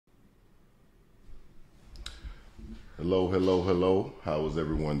Hello, hello, hello. How is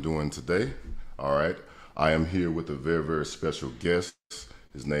everyone doing today? All right. I am here with a very, very special guest.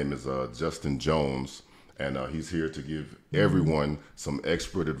 His name is Justin Jones, and he's here to give everyone some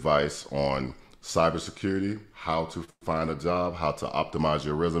expert advice on cybersecurity, how to find a job, how to optimize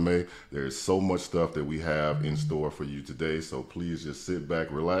your resume. There's so much stuff that we have in store for you today. So please just sit back,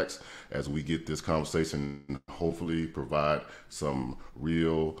 relax as we get this conversation, hopefully provide some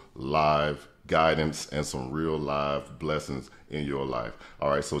real live guidance and some real live blessings in your life. All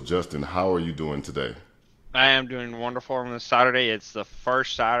right, so Justin, how are you doing today? I am doing wonderful on this Saturday. It's the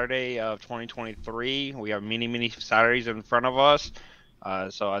first Saturday of 2023. We have many, many Saturdays in front of us.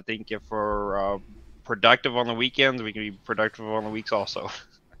 So I think if we're productive on the weekends, we can be productive on the weeks also.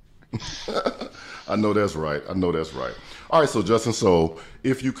 I know that's right. I know that's right. All right, so Justin, so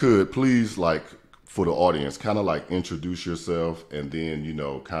if you could please, like, for the audience, kind of like introduce yourself, and then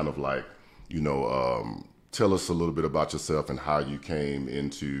kind of like, tell us a little bit about yourself and how you came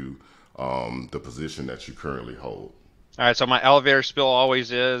into the position that you currently hold. All right, so my elevator spill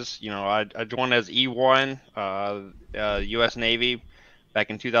always is, I joined as E1, U.S. Navy back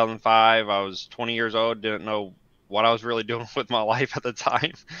in 2005. I was 20 years old, didn't know what I was really doing with my life at the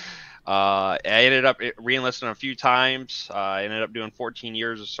time. I ended up re-enlisting a few times. I ended up doing 14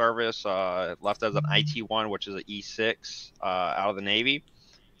 years of service. Left as an IT1, which is an E6 out of the Navy.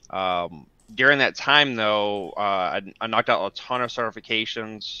 During that time, though, I knocked out a ton of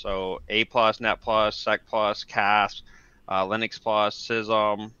certifications. So A plus, Net plus, Sec plus, CASP, Linux plus,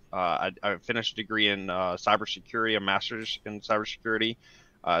 SISM. I finished a degree in cybersecurity, a master's in cybersecurity.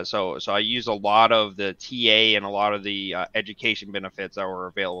 So I used a lot of the TA and a lot of the education benefits that were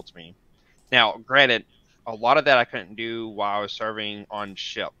available to me. Now, granted, a lot of that I couldn't do while I was serving on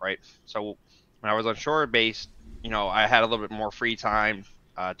ship, right? So when I was on shore base, I had a little bit more free time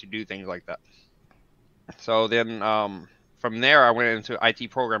to do things like that. So then from there, I went into IT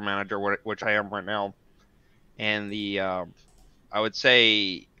program manager, which I am right now. And I would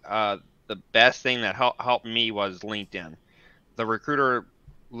say the best thing that helped me was LinkedIn. The recruiter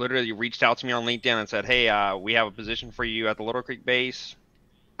literally reached out to me on LinkedIn and said, "Hey, we have a position for you at the Little Creek base."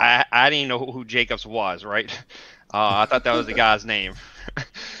 I didn't know who Jacobs was, right? I thought that was the guy's name.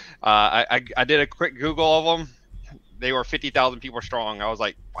 I did a quick Google of them. They were 50,000 people strong. I was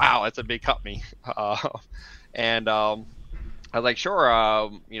like, wow, that's a big company. And I was like,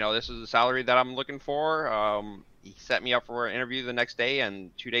 sure, this is the salary that I'm looking for. He set me up for an interview the next day, and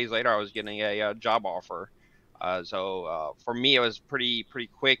 2 days later, I was getting a job offer. So for me, it was pretty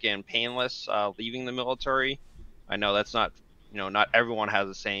quick and painless leaving the military. I know that's not, not everyone has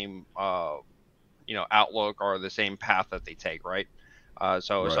the same, outlook or the same path that they take, right?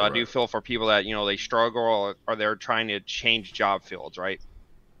 So Right, I right. do feel for people that they struggle or they're trying to change job fields, right?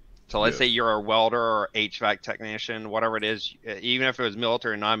 So let's say Yes. you're a welder or HVAC technician, whatever it is, even if it was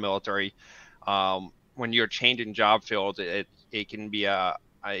military or non-military, when you're changing job fields, it can be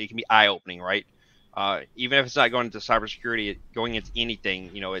it can be eye-opening, right? Even if it's not going into cybersecurity, going into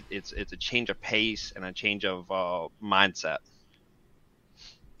anything, it's a change of pace and a change of mindset.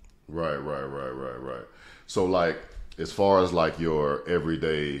 Right, right, right, right, right. So, like, as far as like your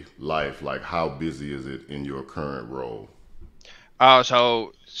everyday life, like how busy is it in your current role?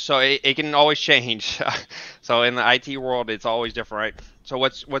 So it can always change. So in the IT world, it's always different, right? So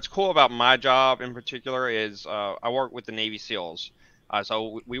what's cool about my job in particular is I work with the Navy SEALs.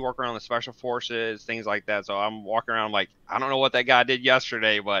 So we work around the special forces, things like that. So I'm walking around like I don't know what that guy did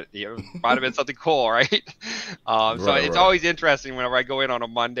yesterday, but it might have been something cool, right? So Right, it's right. always interesting whenever I go in on a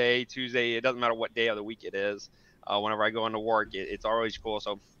Monday, Tuesday. It doesn't matter what day of the week it is. Whenever I go into work, it's always cool.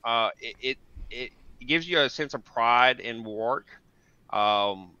 So it gives you a sense of pride in work,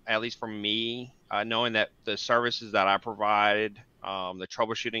 at least for me, knowing that the services that I provide, the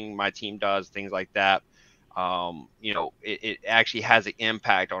troubleshooting my team does, things like that, it actually has an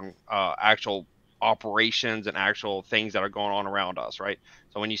impact on actual operations and actual things that are going on around us, right?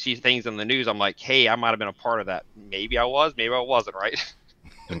 So when you see things in the news, I'm like, hey, I might have been a part of that. Maybe I was, maybe I wasn't, right?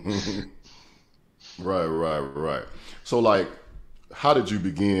 Right, right, right. So, like, how did you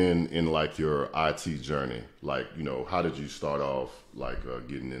begin in like your IT journey? Like, how did you start off like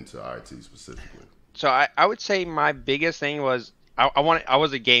getting into IT specifically? So I would say my biggest thing was I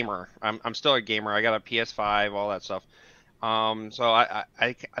was a gamer. I'm still a gamer. I got a PS5, all that stuff. So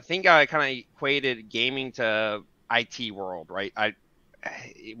I think I kind of equated gaming to IT world, right?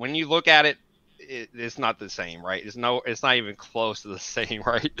 When you look at it, it's not the same, right? It's not even close to the same,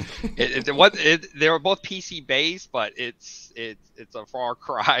 right? They were both PC based, but it's a far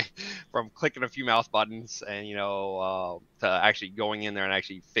cry from clicking a few mouse buttons and to actually going in there and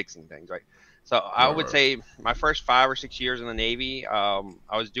actually fixing things, right? So I Right, would right. say my first 5 or 6 years in the Navy, I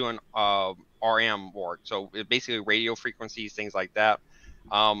was doing RM work, so basically radio frequencies, things like that.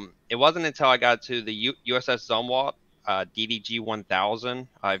 It wasn't until I got to the USS Zumwalt, DDG 1000.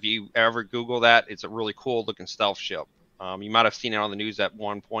 If you ever Google that, it's a really cool looking stealth ship. You might have seen it on the news at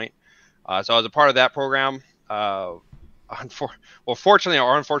one point. So I was a part of that program. Well, fortunately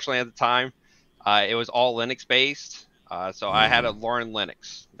or unfortunately at the time, it was all Linux based. So I had to Hmm. learn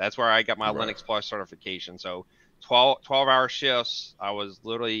Linux. That's where I got my Right, Linux Plus certification. So 12-hour shifts, I was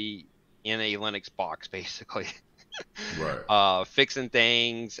literally in a Linux box basically. right. Fixing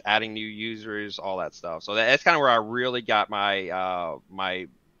things, adding new users, all that stuff. So that's kind of where I really got my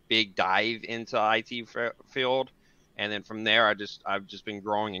big dive into IT field, and then from there I've just been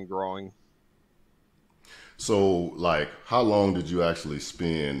growing and growing. So, like, how long did you actually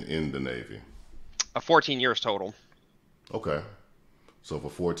spend in the Navy? 14 years total. Okay. So for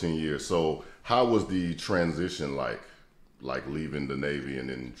 14 years. So how was the transition like leaving the Navy and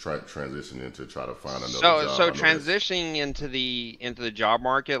then transitioning to try to find another job? So I know that's transitioning into the job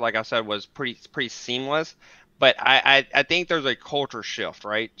market, like I said, was pretty seamless. But I think there's a culture shift,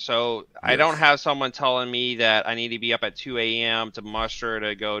 right? So I don't yes. have someone telling me that I need to be up at 2 a.m. to muster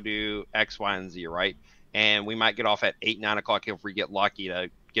to go do X, Y, and Z, right? And we might get off at 8, 9 o'clock if we get lucky to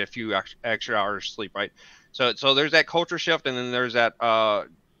get a few extra hours of sleep, right? So there's that culture shift, and then there's that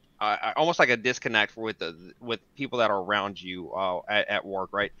almost like a disconnect with people that are around you at work,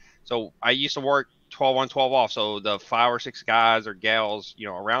 right? So I used to work 12 on 12 off. So the 5 or 6 guys or gals,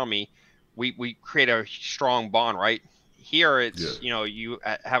 around me, we create a strong bond, right? Here Yeah. it's, you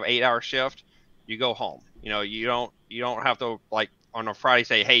have 8 hour shift, you go home. You don't have to like on a Friday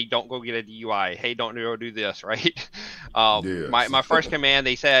say, hey, don't go get a DUI. Hey, don't go do this, right? My Yes. my first command,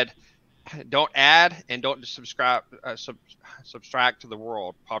 they said, don't add and don't subscribe subtract to the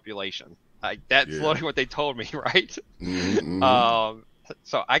world population. Like that's Yeah. literally what they told me, right? Mm-hmm. Um,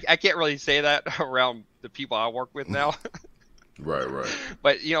 so I can't really say that around the people I work with now. Right, right.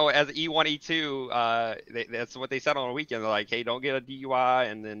 But as E1, E2, that's what they said on the weekend. They're like, hey, don't get a DUI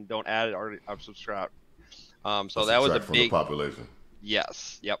and then don't add it or subscribe. Or So that was a subtract from the big population.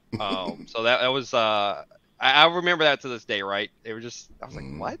 yes, yep. So that was I remember that to this day, right? They were just I was like,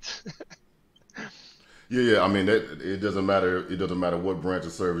 Hmm. what? Yeah, yeah. I mean, it doesn't matter. It doesn't matter what branch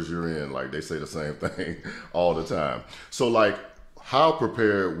of service you're in. Like they say the same thing all the time. So, like, how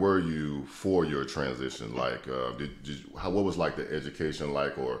prepared were you for your transition? Like, what was like the education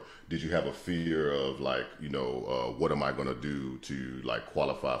like, or did you have a fear of like, what am I going to do to like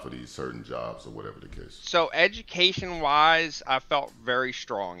qualify for these certain jobs or whatever the case? So education wise, I felt very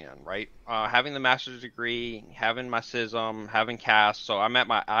strong in, right? Having the master's degree, having my SISM, having CAS. So I'm at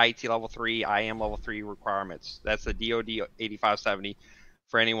my IET level 3, IM level 3 requirements. That's the DoD 8570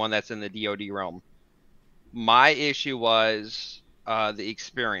 for anyone that's in the DoD realm. My issue was the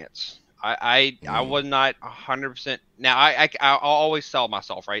experience. I Mm, was not 100%. Now I'll always sell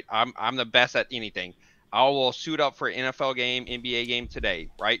myself, right? I'm the best at anything. I will suit up for an NFL game, NBA game today,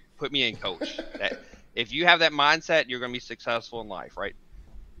 right? Put me in, coach. That if you have that mindset, you're going to be successful in life, right?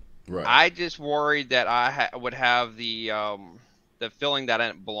 right. I just worried that would have the feeling that I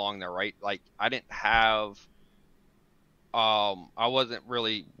didn't belong there, right? Like I didn't have I wasn't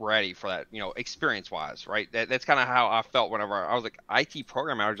really ready for that, experience wise, right? That's kind of how I felt whenever I was like IT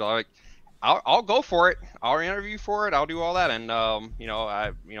program manager. Like, I'll go for it. I'll interview for it. I'll do all that. And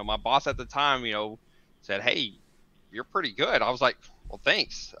my boss at the time, said, "Hey, you're pretty good." I was like, "Well,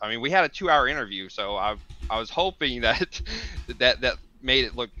 thanks." I mean, we had a 2 hour interview, so I was hoping that that made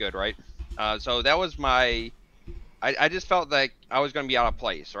it look good, right? So that was I just felt like I was going to be out of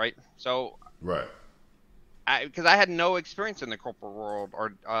place, right? So Right. because I had no experience in the corporate world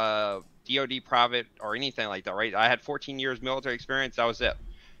or DoD private or anything like that, right? I had 14 years military experience. That was it.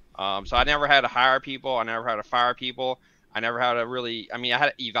 So I never had to hire people. I never had to fire people. I never had to really. I mean, I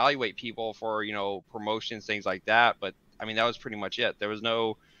had to evaluate people for promotions, things like that. But I mean, that was pretty much it. There was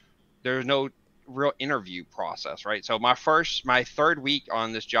no real interview process, right? So my third week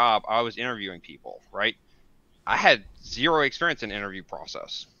on this job, I was interviewing people, right? I had zero experience in interview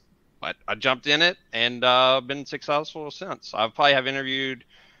process, but I jumped in it and been successful since. I probably have interviewed,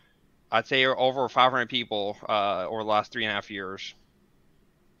 I'd say, over 500 people over the last 3.5 years.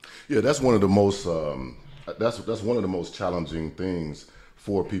 Yeah, that's one of the most that's one of the most challenging things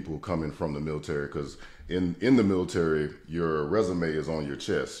for people coming from the military because in the military, your resume is on your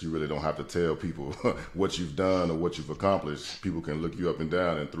chest. You really don't have to tell people what you've done or what you've accomplished. People can look you up and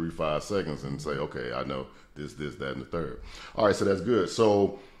down in 3 5 seconds and say, okay, I know this, that, and the third. All right, so that's good.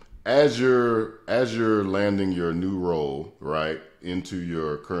 So as you're landing your new role, right, into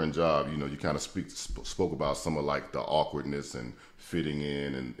your current job, you kind of spoke about some of like the awkwardness and fitting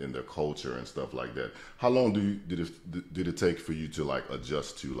in their culture and stuff like that. How long did it take for you to like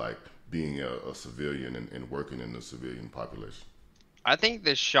adjust to like being a civilian and working in the civilian population? I think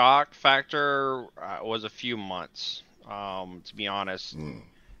the shock factor was a few months, to be honest. Mm,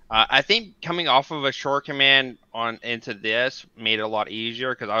 I think coming off of a short command on into this made it a lot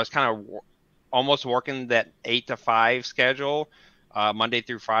easier because I was kind of almost working that 8 to 5 schedule, Monday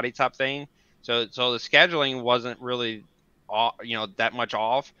through Friday type thing. So the scheduling wasn't really, that much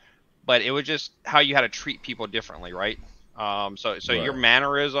off, but it was just how you had to treat people differently, right? So your right.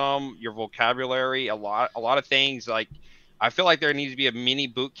 mannerism, your vocabulary, a lot of things like. I feel like there needs to be a mini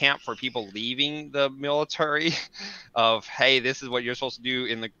boot camp for people leaving the military of, hey, this is what you're supposed to do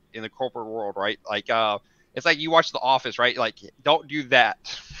in the corporate world, right? Like it's like you watch The Office, right? Like don't do that.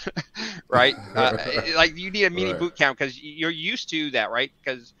 Right? Like you need a mini Right. boot camp because you're used to that, right?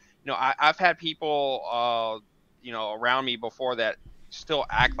 Because I've had people around me before that still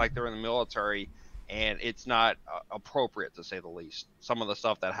act like they're in the military, and it's not appropriate to say the least. Some of the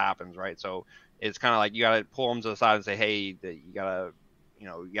stuff that happens, right? So it's kind of like you got to pull them to the side and say, hey, that you gotta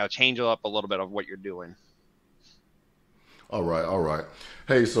change up a little bit of what you're doing. All right, all right.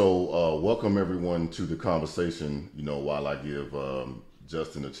 Hey, so welcome everyone to the conversation. While I give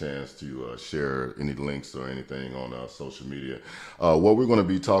Justin a chance to share any links or anything on social media, what we're going to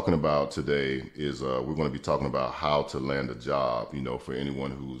be talking about today is we're going to be talking about how to land a job. For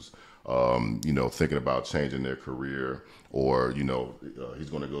anyone who's thinking about changing their career, or he's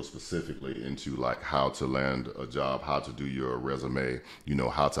going to go specifically into like how to land a job, how to do your resume,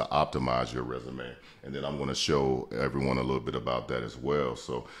 how to optimize your resume, and then I'm going to show everyone a little bit about that as well.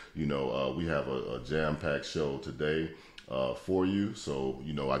 So we have a jam-packed show today for you. So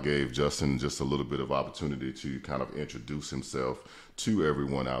I gave Justin just a little bit of opportunity to kind of introduce himself to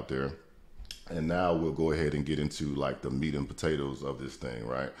everyone out there. And now we'll go ahead and get into like the meat and potatoes of this thing,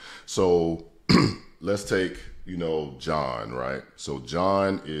 right? So let's take, John, right? So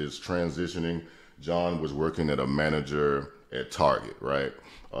John is transitioning. John was working at a manager at Target, right?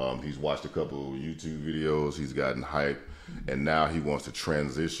 He's watched a couple YouTube videos, he's gotten hype, and now he wants to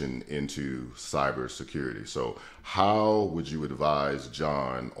transition into cybersecurity. So how would you advise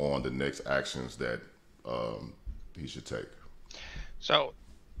John on the next actions that he should take? So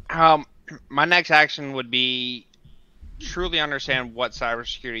um, my next action would be truly understand what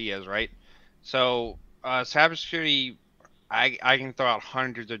cybersecurity is, right? So cybersecurity, I can throw out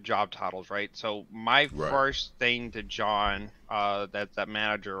hundreds of job titles, right? So my Right, first thing to John, that's that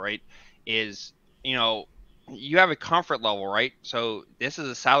manager, right, is you know you have a comfort level, right? So this is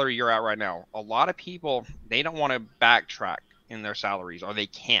a salary you're at right now. A lot of people they don't want to backtrack in their salaries, or they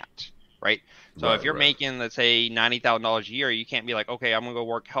can't, right? So if right, you're right, making, let's say, $90,000 a year, you can't be like, okay, I'm gonna go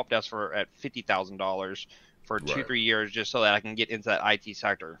work help desk for at $50,000 for two, right. 3 years just so that I can get into that IT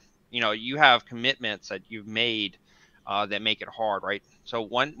sector. You have commitments that you've made that make it hard, right? So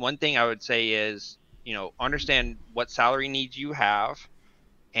one thing I would say is, understand what salary needs you have,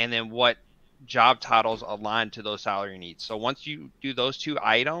 and then what job titles align to those salary needs. So once you do those two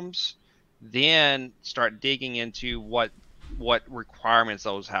items, then start digging into what requirements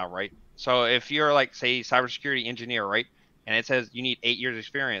those have, right? So if you're like, say, cybersecurity engineer, right, and it says you need 8 years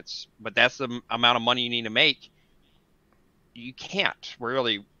experience, but that's the amount of money you need to make, you can't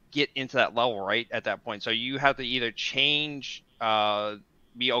really get into that level, right, at that point. So you have to either change,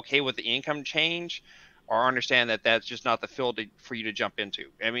 be okay with the income change, or understand that that's just not the field for you to jump into.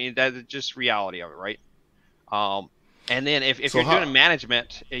 I mean, that's just reality of it, right? Um, and then if So you're doing how?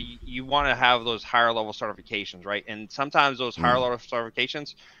 management, you want to have those higher level certifications, right? And sometimes those higher Mm, level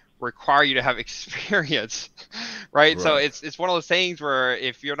certifications require you to have experience, right? So right. it's one of those things where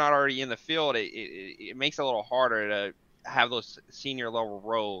if you're not already in the field, it makes it a little harder to have those senior level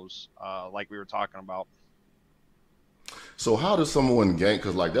roles, like we were talking about. So how does someone gain?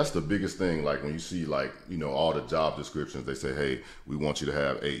 Because like that's the biggest thing. Like when you see like all the job descriptions, they say, "Hey, we want you to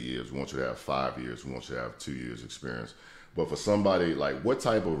have 8 years. We want you to have 5 years. We want you to have 2 years experience." But for somebody like, what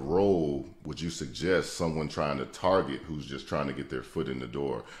type of role would you suggest someone trying to target who's just trying to get their foot in the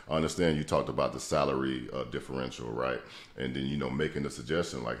door? I understand you talked about the salary differential, right? And then, making the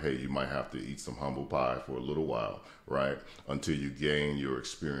suggestion like, hey, you might have to eat some humble pie for a little while, right? Until you gain your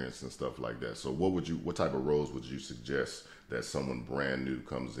experience and stuff like that. So what type of roles would you suggest that someone brand new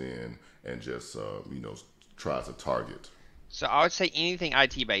comes in and just, tries to target? So I would say anything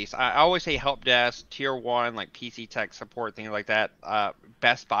IT based. I always say help desk, tier one, like PC tech support, things like that.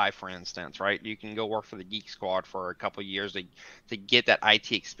 Best Buy, for instance, right? You can go work for the Geek Squad for a couple of years to get that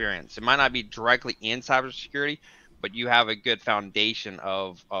IT experience. It might not be directly in cybersecurity, but you have a good foundation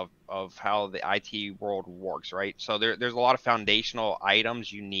of how the IT world works, right? So there's a lot of foundational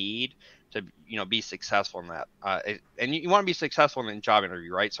items you need to be successful in that. And you want to be successful in the job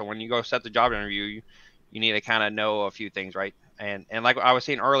interview, right? So when you go set the job interview, you need to kind of know a few things, right? And like I was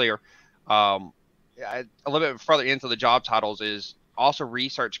saying earlier, a little bit further into the job titles is also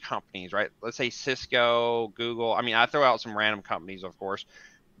research companies, right? Let's say Cisco, Google. I mean, I throw out some random companies, of course,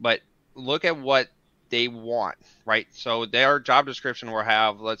 but look at what they want, right? So their job description will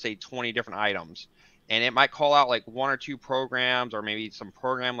have, let's say, 20 different items, and it might call out like one or two programs or maybe some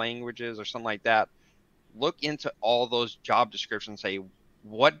program languages or something like that. Look into all those job descriptions, say,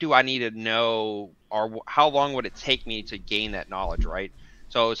 what do I need to know, or how long would it take me to gain that knowledge, right?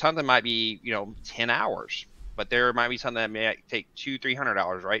 So something might be 10 hours, but there might be something that may take 200-300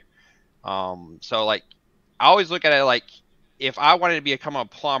 hours, right? So like I always look at it like, if I wanted to become a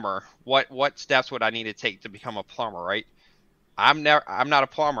plumber, what steps would I need to take to become a plumber, right? I'm not a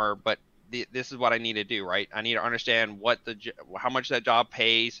plumber, but this is what I need to do, right? I need to understand how much that job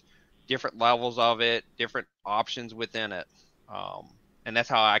pays, different levels of it, different options within it. Um, and that's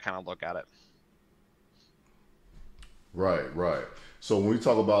how I kind of look at it. Right, right. So when we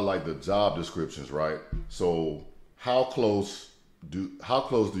talk about like the job descriptions, right? So how close do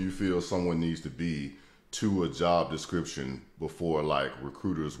you feel someone needs to be to a job description before like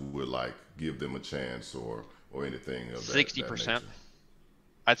recruiters would like give them a chance or anything of that 60%. nature?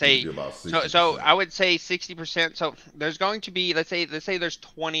 I'd Need to say be about so. So 60%. I would say 60%. So there's going to be, let's say there's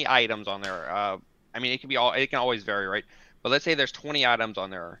 20 items on there. I mean, it can always vary, right? But let's say there's 20 items on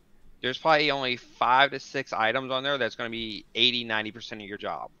there. There's probably only 5 to 6 items on there that's going to be 80-90% of your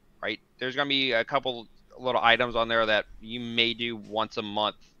job, right? There's going to be a couple little items on there that you may do once a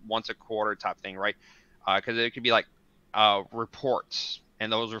month, once a quarter type thing, right? Because it could be like reports,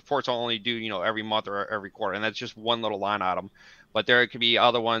 and those reports will only do every month or every quarter, and that's just one little line item. But there could be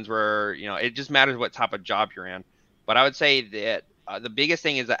other ones where it just matters what type of job you're in. But I would say that the biggest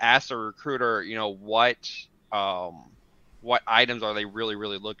thing is to ask the recruiter, um, what items are they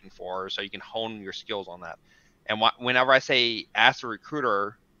really looking for, so you can hone your skills on that. And whenever I say ask the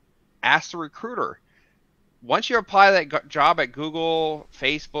recruiter. Once you apply that job at Google,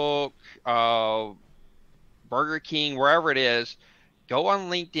 Facebook, uh, Burger King, wherever it is, go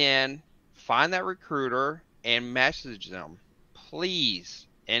on LinkedIn, find that recruiter, and message them, please.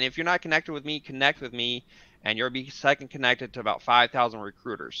 And if you're not connected with me, connect with me, and you'll be second connected to about 5,000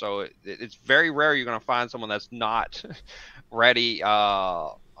 recruiters. So it's very rare you're going to find someone that's not ready,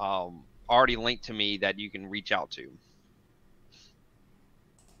 already linked to me that you can reach out to.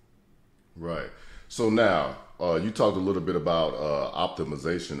 Right. So now, you talked a little bit about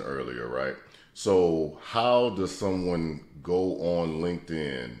optimization earlier, right? So how does someone go on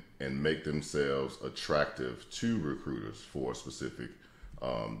LinkedIn and make themselves attractive to recruiters for a specific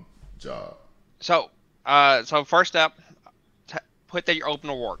job? So first up, t put that you're open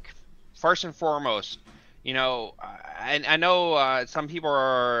to work. First and foremost, I know some people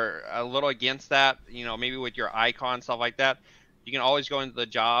are a little against that. Maybe with your icon, stuff like that. You can always go into the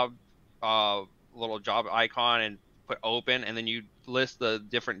job, uh, little job icon and put open, and then you list the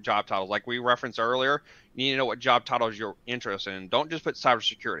different job titles. Like we referenced earlier, you need to know what job titles you're interested in. Don't just put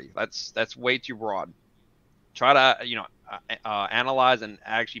cybersecurity. That's way too broad. Try to analyze and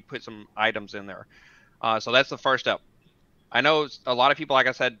actually put some items in there. So that's the first step. I know a lot of people, like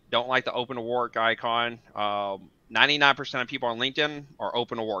I said, don't like the open to work icon. 99% of people on LinkedIn are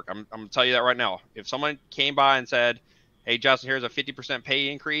open to work. I'm gonna tell you that right now. If someone came by and said, "Hey, Justin, here's a 50% pay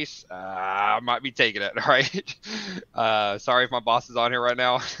increase," I might be taking it. Right? Sorry if my boss is on here right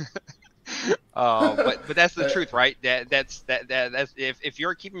now. But that's the truth, right? That's if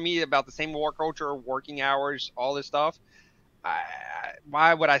you're keeping me about the same work culture, working hours, all this stuff,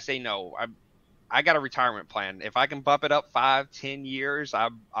 why would I say no? I got a retirement plan. If I can bump it up 5-10 years,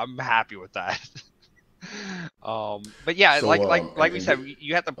 I'm happy with that. But yeah, So like we said,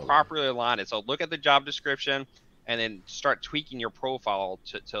 you have to okay. properly align it. So look at the job description and then start tweaking your profile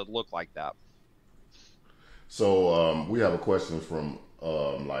to look like that. So we have a question from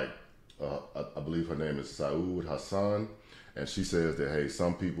I believe her name is Saud Hassan, and she says that hey,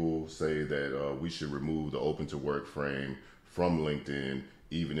 some people say that we should remove the open to work frame from LinkedIn,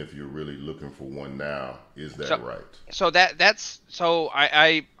 even if you're really looking for one now. Is So, that right? that's so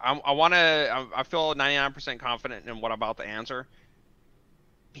I want to I feel 99% confident in what I'm about to answer.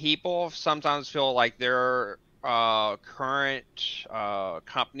 People sometimes feel like their current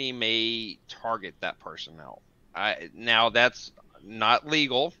company may target that person now. Now that's not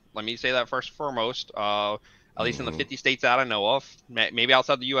legal. Let me say that first and foremost. At least in the Mm-hmm. 50 states that I know of. Maybe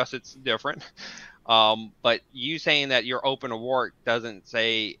outside the U.S. it's different. But you saying that you're open to work doesn't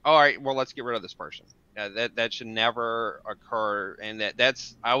say, all right, well, let's get rid of this person. That should never occur, and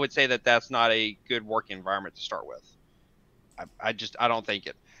that's I would say that that's not a good work environment to start with. I don't think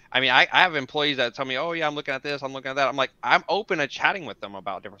it. I mean, I have employees that tell me, oh yeah, I'm looking at this, I'm looking at that. I'm like, I'm open to chatting with them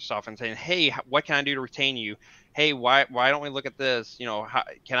about different stuff and saying, hey, what can I do to retain you? Hey, why don't we look at this? You know,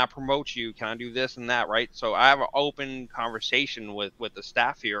 can I promote you? Can I do this and that? Right. So I have an open conversation with the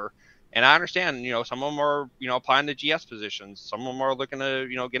staff here, and I understand. You know, some of them are applying to GS positions, some of them are looking to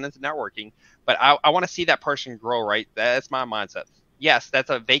get into networking, but I want to see that person grow. Right. That's my mindset. Yes, that's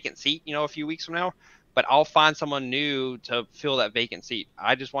a vacant seat. A few weeks from now, but I'll find someone new to fill that vacant seat.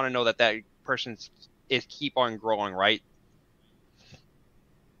 I just want to know that that person is keep on growing, right?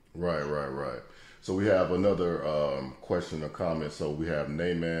 Right, right, right. So we have another question or comment. So we have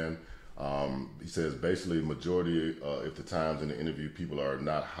Nayman. He says basically majority, if the times in the interview, people are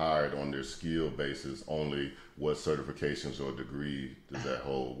not hired on their skill basis, only what certifications or degree does that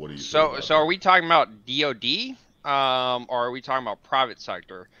hold? What do you feel So about are that? we talking about DoD, or are we talking about private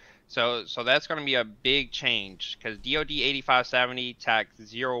sector? So that's going to be a big change because DoD 8570 Tax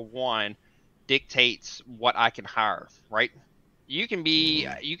 01 dictates what I can hire, right?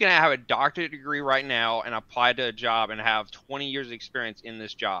 Mm-hmm. You can have a doctorate degree right now and apply to a job and have 20 years of experience in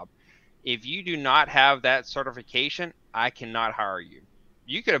this job. If you do not have that certification, I cannot hire you.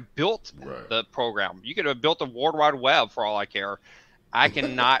 You could have built Right. the program. You could have built a World Wide Web for all I care. I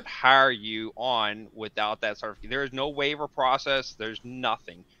cannot hire you on without that certification. There is no waiver process. There's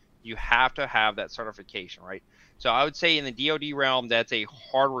nothing. You have to have that certification, right? So I would say in the DoD realm, that's a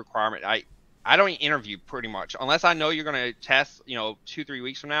hard requirement. I don't interview pretty much unless I know you're going to test, 2 3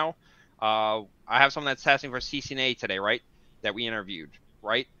 weeks from now. I have someone that's testing for CCNA today, right? That we interviewed,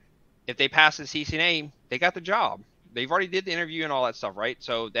 right? If they pass the CCNA, they got the job. They've already did the interview and all that stuff, right?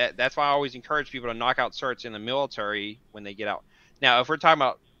 So that's why I always encourage people to knock out certs in the military when they get out. Now, if we're talking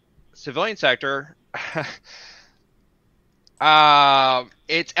about civilian sector,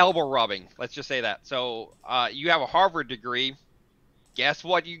 it's elbow rubbing. Let's just say that. So you have a Harvard degree. Guess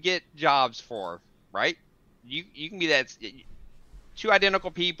what you get jobs for, right? You can be that two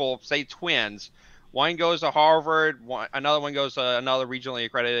identical people, say twins. One goes to Harvard, another one goes to another regionally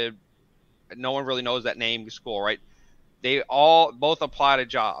accredited. No one really knows that name school, right? They all both apply to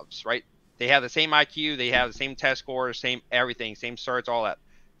jobs, right? They have the same IQ, they have the same test scores, same everything, same certs, all that.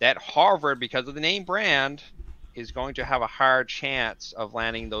 That Harvard, because of the name brand, is going to have a higher chance of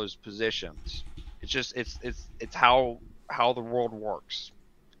landing those positions. It's just it's how the world works.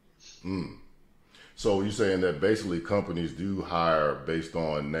 Mm. So you're saying that basically companies do hire based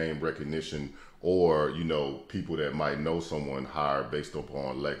on name recognition, or people that might know someone hire based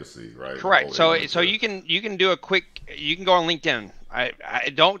upon legacy, right? Correct. Oh, they went So to. you can do a quick. You can go on LinkedIn.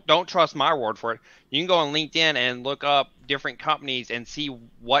 I don't trust my word for it. You can go on LinkedIn and look up different companies and see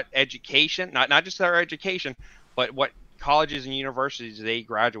what education, not just their education, but what colleges and universities they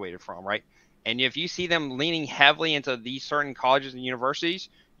graduated from, right? And if you see them leaning heavily into these certain colleges and universities,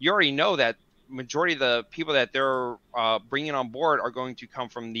 you already know that majority of the people that they're bringing on board are going to come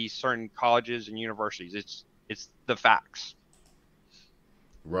from these certain colleges and universities. It's the facts.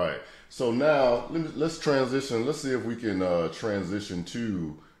 Right. So now let's transition. Let's see if we can transition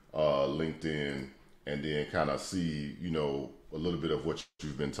to LinkedIn and then kind of see, a little bit of what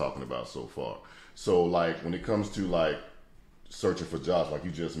you've been talking about so far. So, like, when it comes to like searching for jobs, like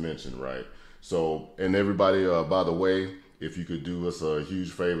you just mentioned, right? So, and everybody, by the way, if you could do us a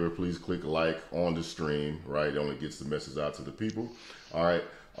huge favor, please click like on the stream, right? It only gets the message out to the people. All right.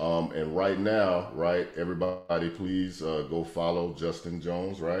 And right now, right, everybody, please go follow Justin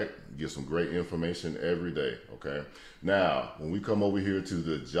Jones, right? Get some great information every day, okay? Now, when we come over here to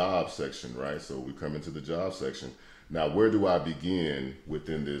the job section, right? So we come into the job section. Now, where do I begin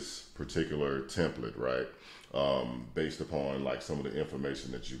within this particular template, right? Based upon like some of the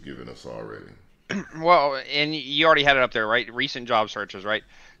information that you've given us already. Well, and you already had it up there, right? Recent job searches, right?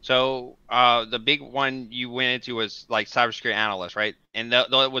 So the big one you went into was like cybersecurity analyst, right? And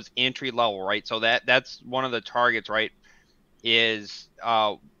though it was entry level, right? So that's one of the targets, right? Is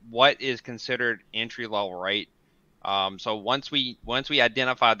what is considered entry level, right? So once we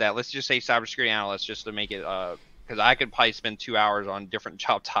identified that, let's just say cybersecurity analyst, just to make it because I could probably spend 2 hours on different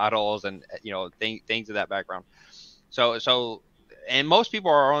job titles and things of that background. So and most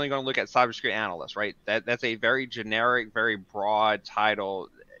people are only going to look at cybersecurity analyst, right? That's a very generic, very broad title.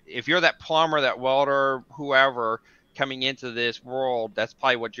 If you're that plumber, that welder, whoever coming into this world, that's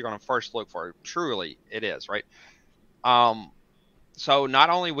probably what you're going to first look for. Truly, it is, right? Um, so not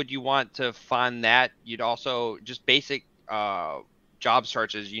only would you want to find that, you'd also just basic job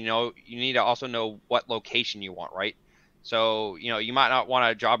searches. You need to also know what location you want, right? So you might not want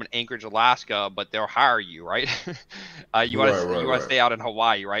a job in Anchorage, Alaska, but they'll hire you, right? you want Right, to right, you want to right. stay out in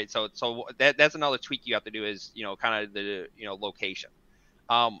Hawaii, right? So that's another tweak you have to do is kind of the location.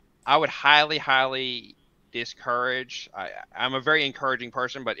 I would highly, highly discourage. I'm a very encouraging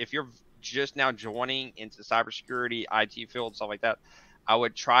person, but if you're just now joining into cybersecurity, IT field, stuff like that, I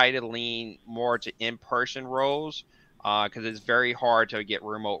would try to lean more to in-person roles because it's very hard to get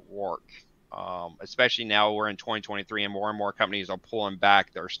remote work. Especially now we're in 2023 and more companies are pulling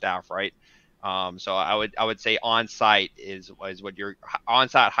back their staff, right? So I would say on-site is what you're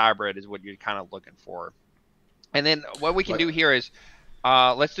on-site hybrid is what you're kind of looking for. And then what we can Like, do here is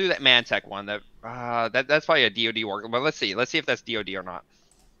let's do that Mantech one. That's probably a DoD work, but let's see. Let's see if that's DoD or not.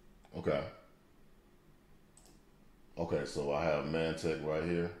 okay, okay. So I have Mantech right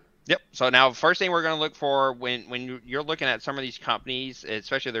here. Yep. So now, first thing we're going to look for when you're looking at some of these companies,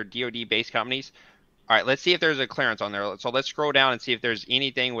 especially their DoD based companies. All right, let's see if there's a clearance on there. So let's scroll down and see if there's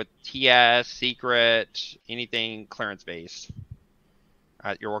anything with TS, secret, anything clearance based. All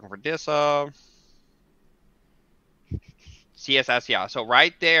right, you're working for DISA, CSSCI. So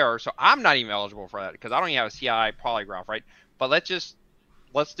right there, so I'm not even eligible for that because I don't even have a CI polygraph, right? But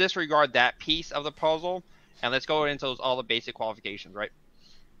let's disregard that piece of the puzzle and let's go into all the basic qualifications, right?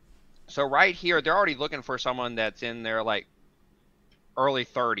 So right here, they're already looking for someone that's in their like early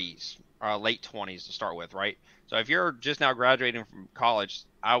 30s, late 20s to start with, right? So if you're just now graduating from college,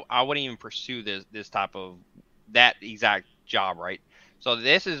 I wouldn't even pursue this type of that exact job, right? So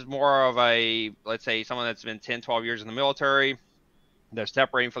this is more of a, let's say, someone that's been 10, 12 years in the military. They're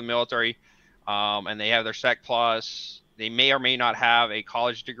separating from the military, and they have their Sec Plus. They may or may not have a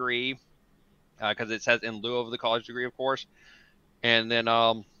college degree because it says in lieu of the college degree, of course. And then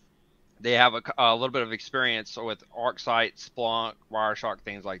they have a little bit of experience with ArcSight, Splunk, Wireshark,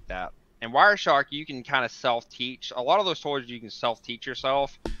 things like that. And Wireshark, you can kind of self-teach. A lot of those tools you can self-teach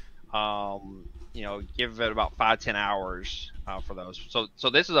yourself. Give it about 5-10 hours for those. So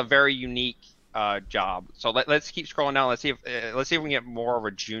this is a very unique job. So let's keep scrolling down. Let's see if we can get more of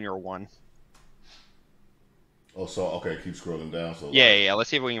a junior one. Oh, so okay. Keep scrolling down. So Yeah, like yeah, yeah. Let's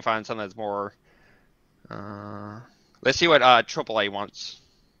see if we can find something that's more. Uh, let's see what AAA wants.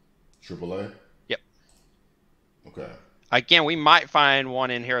 AAA. Yep. Okay. Again, we might find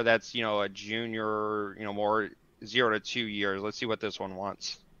one in here that's a junior, more 0 to 2 years. Let's see what this one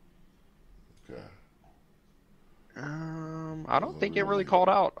wants. Okay. I don't Doesn't think it really really. called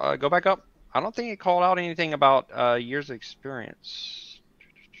out. Go back up. I don't think it called out anything about years of experience.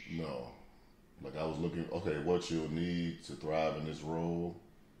 No. Like I was looking. Okay, what you'll need to thrive in this role.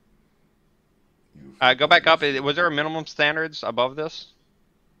 You Go fulfill back up. these key. Was there a minimum standards above this?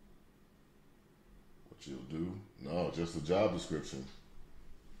 What you'll do? No, just the job description.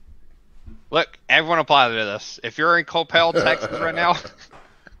 Look, everyone apply to this. If you're in Coppell, Texas right now,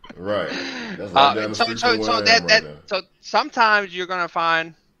 Right. That's right down the so street so from where so I am that right that now. so sometimes you're gonna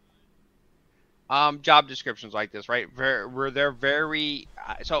find job descriptions like this, right? Where they're very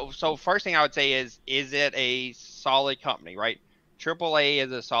so first thing I would say is it a solid company, right? AAA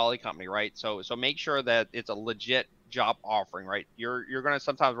is a solid company, right? So make sure that it's a legit job offering, right? You're gonna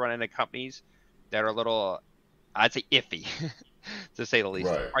sometimes run into companies that are a little, I'd say, iffy, to say the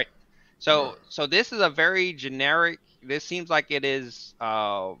least, Right. right? Right. So this is a very generic. This seems like it is,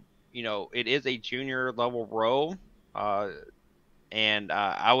 it is a junior level role. Uh, and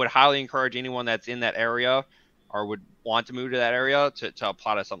I would highly encourage anyone that's in that area or would want to move to that area to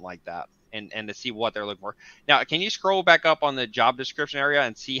apply to something like that and to see what they're looking for. Now, can you scroll back up on the job description area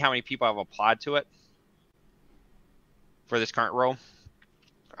and see how many people have applied to it for this current role?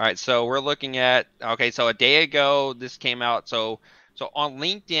 All right, so we're looking at, okay, so a day ago this came out. So on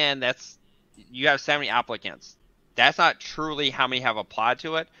LinkedIn, that's you have 70 applicants. That's not truly how many have applied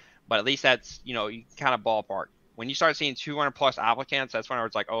to it, but at least that's, you can kind of ballpark. When you start seeing 200 plus applicants, that's when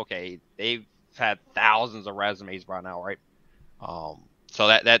it's like, okay, had thousands of resumes by now, right? So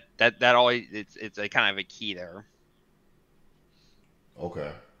that always it's a kind of a key there.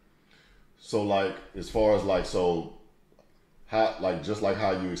 Okay. So like as far as like so how like just like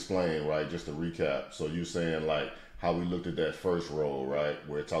how you explained, right? Just to recap. So you saying like how we looked at that first role, right,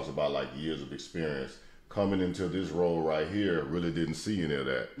 where it talks about like years of experience. Coming into this role right here, really didn't see any of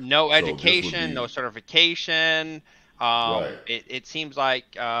that. No So this would education, no be certification. right, It seems like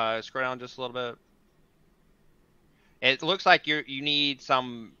scroll down just a little bit. It looks like you need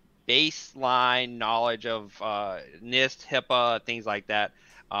some baseline knowledge of NIST, HIPAA, things like that.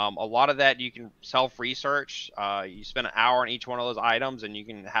 A lot of that you can self-research. You spend an hour on each one of those items, and you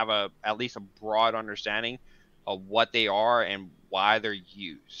can have at least a broad understanding of what they are and why they're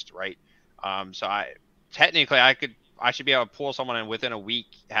used, right? So technically I should be able to pull someone in within a week,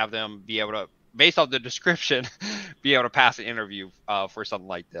 have them be able to, based off the description, be able to pass an interview for something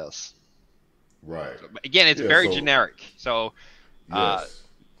like this. right. So, again, it's Yeah. very So generic. So, uh, yes.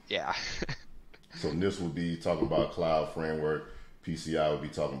 yeah, So NIST would be talking about cloud framework. PCI would be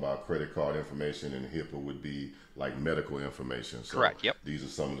talking about credit card information, and HIPAA would be like medical information. So correct. Yep. these are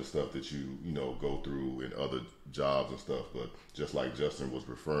some of the stuff that you know go through in other jobs and stuff. But just like Justin was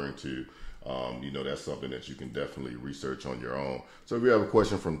referring to, you know that's something that you can definitely research on your own. So we have a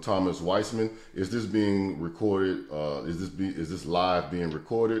question from Thomas Weissman: is this being recorded? Is this live being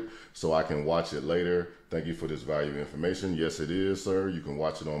recorded so I can watch it later? Thank you for this valuable information. Yes, it is, sir. You can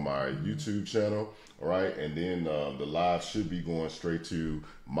watch it on my YouTube channel. All right, and then the live should be going straight to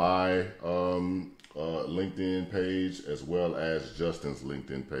my LinkedIn page as well as Justin's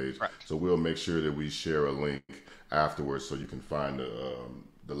LinkedIn page. Correct. So we'll make sure that we share a link afterwards so you can find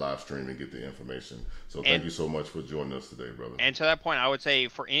the live stream and get the information. So thank And you so much for joining us today, brother. and to that point, I would say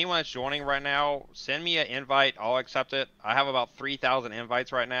for anyone that's joining right now, send me an invite. I'll accept it. I have about 3,000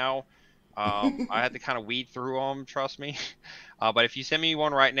 invites right now. I had to kind of weed through them, trust me. But if you send me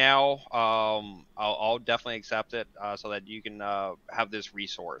one right now, I'll definitely accept it so that you can have this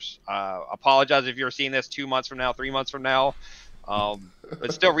resource. Apologize if you're seeing this 2 months from now, 3 months from now.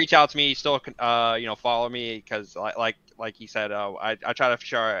 But still reach out to me, still follow me because like he said, I try to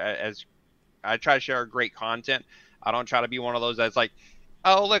share as I try to share great content. I don't try to be one of those that's like,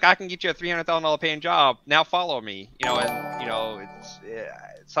 oh look, I can get you a $300,000 paying job. Now follow me. And it's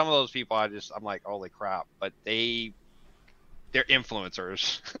some of those people I'm like, holy crap, but they're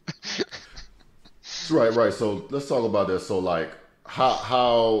influencers. Right, right. So let's talk about that. So like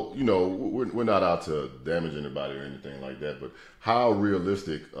how you know we're not out to damage anybody or anything like that, but how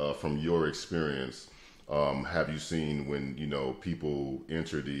realistic from your experience have you seen when you know people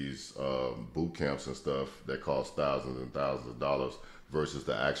enter these boot camps and stuff that cost thousands and thousands of dollars versus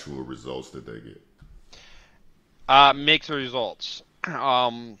the actual results that they get? Mixed results.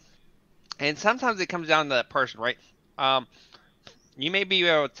 And sometimes it comes down to that person, right? Um, you may be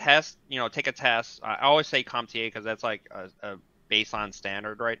able to test, take a test. I always say CompTIA because that's like a baseline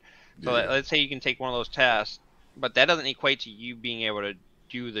standard, right? So Yeah. let's say you can take one of those tests, but that doesn't equate to you being able to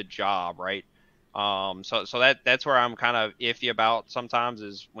do the job, right? So that's where I'm kind of iffy about sometimes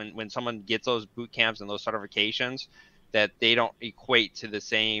is when someone gets those boot camps and those certifications that they don't equate to the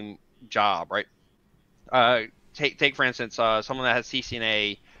same job, right? Uh, take for instance, someone that has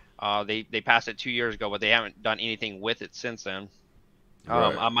CCNA, they passed it 2 years ago, but they haven't done anything with it since then.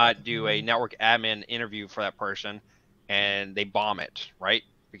 Right. I might do a network admin interview for that person, and they bomb it, right?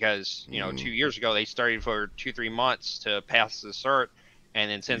 Because Mm-hmm. 2 years ago they studied for 2-3 months to pass the cert, and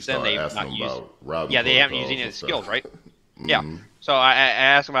then You since then start they've asking not them used, about routing yeah, they haven't used any protocols of and the skills, right? stuff. Yeah. Mm-hmm. So I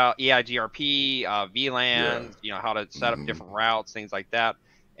asked about EIGRP, Yeah. VLANs, how to set up Mm-hmm. different routes, things like that.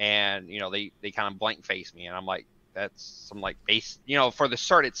 And they kind of blank face me, and I'm like, that's some like base, for the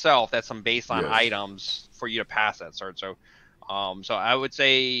cert itself, that's some baseline Yes. items for you to pass that cert. So I would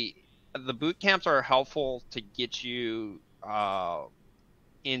say the boot camps are helpful to get you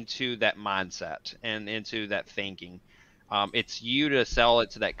into that mindset and into that thinking. It's you to sell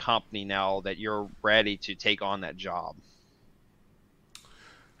it to that company now that you're ready to take on that job.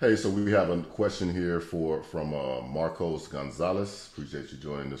 Hey, so we have a question here from Marcos Gonzalez. Appreciate you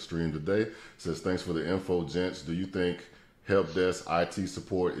joining the stream today. Says thanks for the info, gents. Do you think help desk IT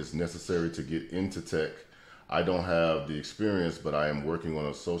support is necessary to get into tech? I don't have the experience, but I am working on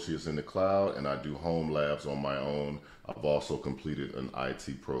associates in the cloud, and I do home labs on my own. I've also completed an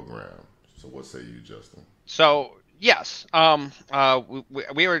IT program. So what say you, Justin? So yes,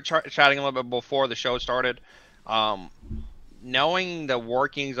 we were chatting a little bit before the show started. Um, Knowing the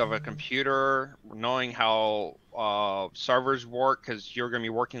workings of a computer, knowing how servers work, because you're going to be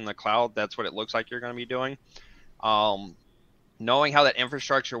working in the cloud, that's what it looks like you're going to be doing. Um, knowing how that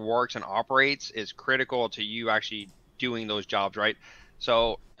infrastructure works and operates is critical to you actually doing those jobs, right?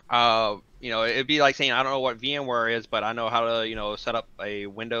 So, it'd be like saying I don't know what VMware is, but I know how to, set up a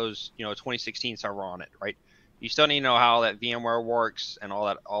Windows, 2016 server on it, right? You still need to know how that VMware works and all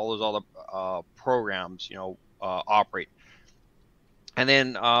that, all those other programs, operate. And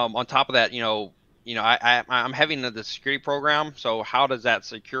then on top of that, I'm having the security program. So how does that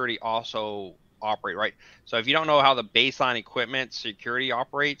security also operate, right? So if you don't know how the baseline equipment security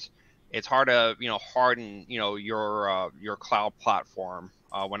operates, it's hard to harden your cloud platform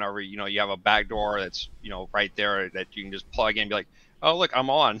whenever you have a backdoor that's right there that you can just plug in and be like, oh look, I'm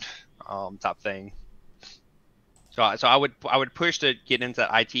on type thing. So I would push to get into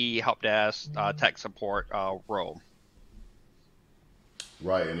that IT help desk tech support role.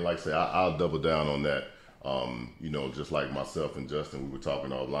 Right, and like I say, I'll double down on that. Just like myself and Justin, we were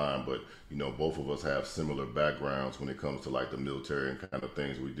talking offline, but both of us have similar backgrounds when it comes to like the military and kind of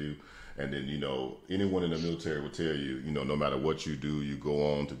things we do. And then anyone in the military will tell you, no matter what you do, you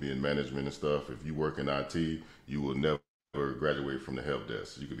go on to be in management and stuff. If you work in IT, you will never graduate from the help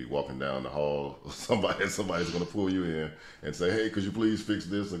desk. You could be walking down the hall, somebody's going to pull you in and say, "Hey, could you please fix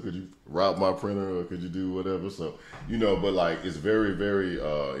this, or could you route my printer, or could you do whatever?" So but like it's very, very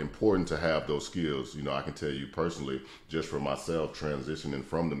important to have those skills. I can tell you personally, just for myself, transitioning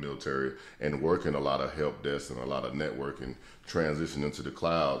from the military and working a lot of help desks and a lot of networking, transition into the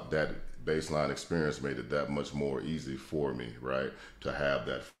cloud, that baseline experience made it that much more easy for me, right? To have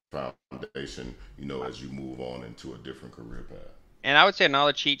that foundation, as you move on into a different career path. And I would say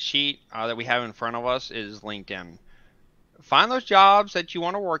another cheat sheet that we have in front of us is LinkedIn. Find those jobs that you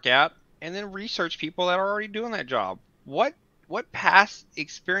want to work at, and then research people that are already doing that job. What past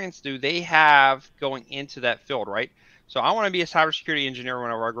experience do they have going into that field, right? So I want to be a cybersecurity engineer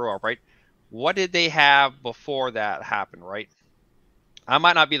whenever I grow up, right? What did they have before that happened, right? I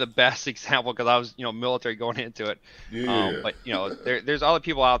might not be the best example because I was, military going into it. Yeah. But there's other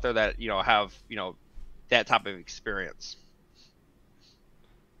people out there that have that type of experience.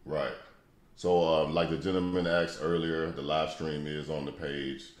 Right. So, like the gentleman asked earlier, the live stream is on the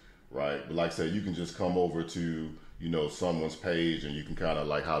page, right? But like I said, you can just come over to, someone's page and you can kind of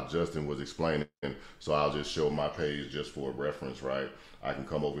like how Justin was explaining. So I'll just show my page just for reference, right? I can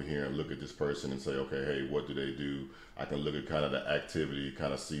come over here and look at this person and say, okay, hey, what do they do? I can look at kind of the activity,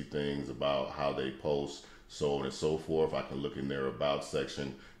 kind of see things about how they post, so on and so forth. I can look in their about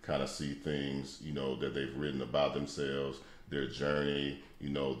section, kind of see things, that they've written about themselves, their journey,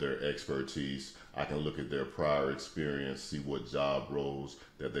 their expertise. I can look at their prior experience, see what job roles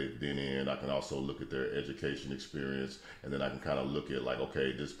that they've been in. I can also look at their education experience, and then I can kind of look at like,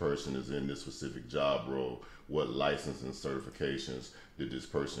 okay, this person is in this specific job role. What license and certifications did this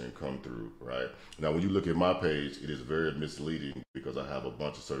person come through, right? Now, when you look at my page, it is very misleading because I have a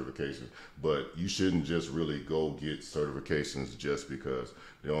bunch of certifications, but you shouldn't just really go get certifications just because.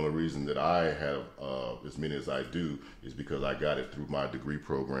 The only reason that I have as many as I do is because I got it through my degree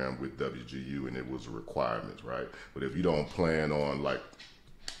program with WGU and it was a requirement, right? But if you don't plan on like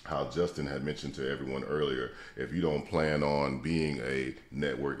how Justin had mentioned to everyone earlier, if you don't plan on being a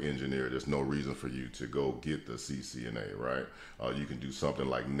network engineer, there's no reason for you to go get the CCNA, right? You can do something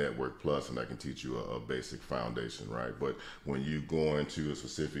like Network Plus, and that can teach you a basic foundation, right? But when you go into a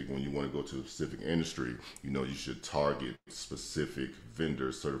specific, when you want to go to a specific industry, you should target specific vendor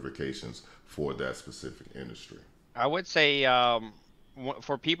certifications for that specific industry. I would say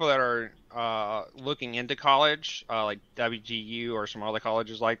for people that are looking into college, like WGU or some other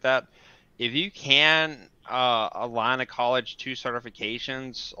colleges like that, if you can align a college to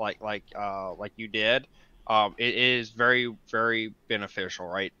certifications like you did, it is very very beneficial,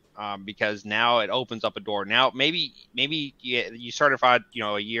 right? Because now it opens up a door. Now maybe you certified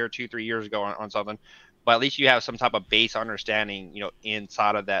a year, 2, 3 years ago on something, but at least you have some type of base understanding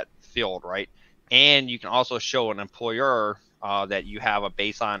inside of that field, right? And you can also show an employer that you have a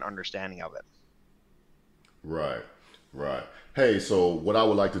baseline understanding of it. Right, right. Hey, so what I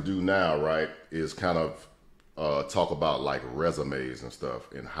would like to do now, right, is kind of talk about like resumes and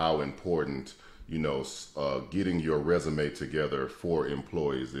stuff and how important, getting your resume together for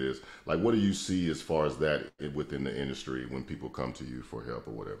employees is. Like, what do you see as far as that within the industry when people come to you for help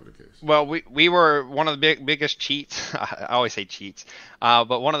or whatever the case? Well, we were one of the biggest cheats. I always say cheats,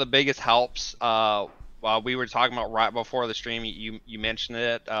 but one of the biggest helps. While we were talking about right before the stream, you mentioned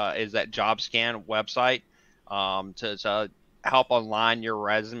it is that JobScan website to help align your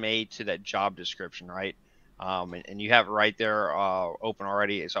resume to that job description, right? And you have it right there open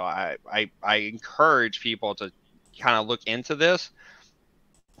already. So I encourage people to kind of look into this.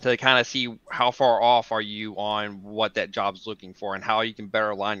 to kind of see how far off are you on what that job's looking for and how you can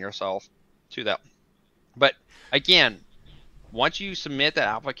better align yourself to that. But again, once you submit that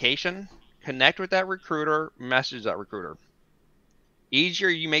application, connect with that recruiter, message that recruiter. Easier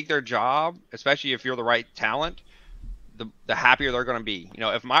you make their job, especially if you're the right talent, the happier they're going to be.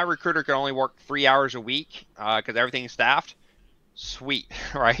 If my recruiter can only work 3 hours a week because everything's staffed, sweet,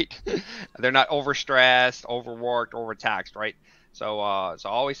 right? They're not overstressed, overworked, overtaxed, right? So I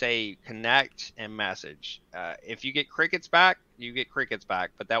always say connect and message. If you get crickets back, you get crickets back.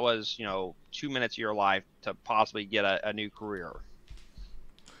 But that was 2 minutes of your life to possibly get a new career.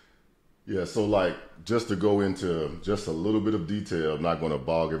 Yeah, so like just to go into just a little bit of detail, I'm not going to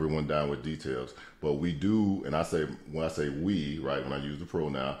bog everyone down with details, but we do, and I say when I say we, right, when I use the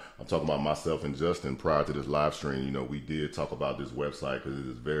pronoun, I'm talking about myself and Justin. Prior to this live stream, we did talk about this website because it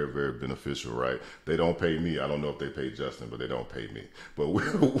is very, very beneficial, right? They don't pay me. I don't know if they pay Justin, but they don't pay me. But I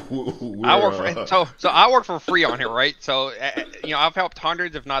we're work for so I work for free on here, right? So I've helped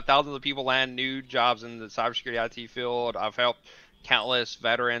hundreds, if not thousands, of people land new jobs in the cybersecurity IT field. I've helped countless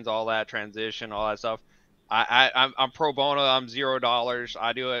veterans, all that transition, all that stuff. I'm pro bono. I'm $0.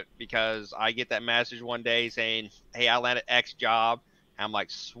 I do it because I get that message one day saying, "Hey, I landed X job." And I'm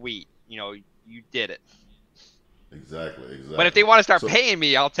like, "Sweet, you did it." exactly, But if they exactly. want to start So paying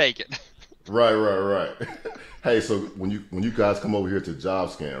me, I'll take it. right, right, right. Hey, so when you guys come over here to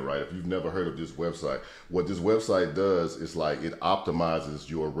JobScan, right? If you've never heard of this website, what this website does is like it optimizes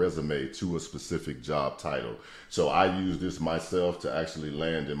your resume to a specific job title. So I use this myself to actually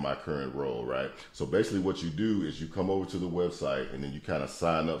land in my current role, right? So basically what you do is you come over to the website and then you kind of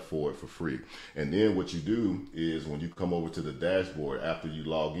sign up for it for free. And then what you do is when you come over to the dashboard after you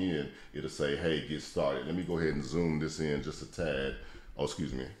log in, it'll say, "Hey, get started." Let me go ahead and zoom this in just a tad. Oh,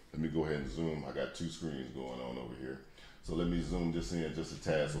 excuse me. Let me go ahead and zoom. I got two screens going on over here. So let me zoom this in just a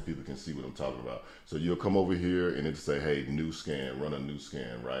tad so people can see what I'm talking about. So you'll come over here and it'll say, "Hey, new scan, run a new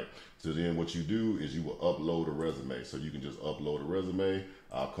scan," right? So then what you do is you will upload a resume. So you can just upload a resume.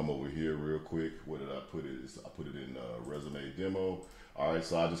 I'll come over here real quick. Where did I put it? I put it in resume demo. All right,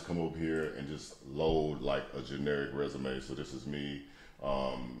 so I just come over here and just load like a generic resume. So this is me,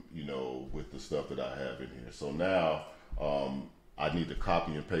 with the stuff that I have in here. So now, I need to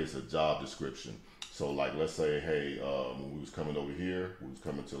copy and paste a job description. So like, let's say, hey, when we was coming over here, we was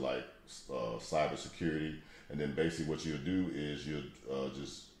coming to like cybersecurity, and then basically what you'll do is you'll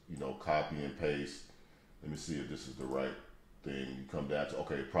just copy and paste. Let me see if this is the right thing. You come down to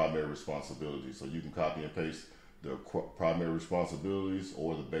okay, primary responsibilities. So you can copy and paste the primary responsibilities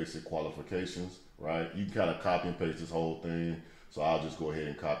or the basic qualifications, right? You can kind of copy and paste this whole thing. So I'll just go ahead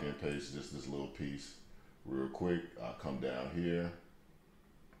and copy and paste just this little piece real quick. I'll come down here.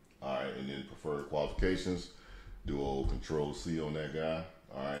 All right, and then preferred qualifications. Do a old Control C on that guy.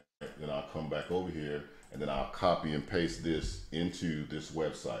 All right, then I'll come back over here and then I'll copy and paste this into this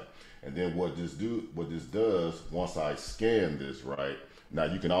website. And then what this does, once I scan this, right? Now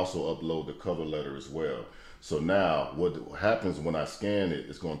you can also upload the cover letter as well. So now what happens when I scan it,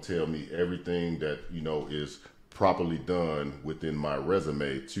 it's going to tell me everything that is properly done within my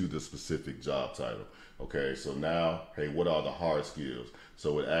resume to the specific job title. Okay, so now, hey, what are the hard skills?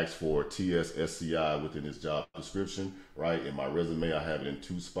 So it asks for TSSCI within its job description, right? In my resume, I have it in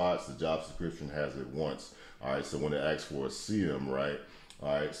two spots. The job description has it once. All right, so when it asks for a CM, right?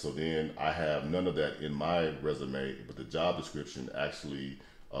 All right, so then I have none of that in my resume, but the job description actually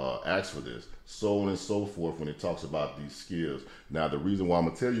asks for this. So on and so forth when it talks about these skills. Now, the reason why I'm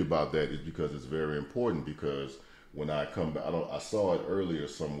going to tell you about that is because it's very important because when I come back, I saw it earlier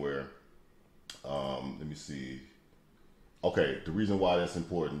somewhere. Let me see. Okay, the reason why that's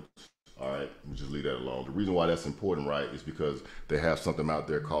important, all right, let me just leave that alone. The reason why that's important, right, is because they have something out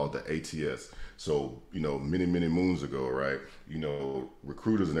there called the ATS. So, many, many moons ago, right,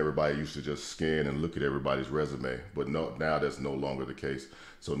 recruiters and everybody used to just scan and look at everybody's resume. But no, now that's no longer the case.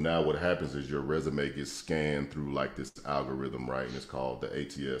 So now what happens is your resume gets scanned through like this algorithm, right, and it's called the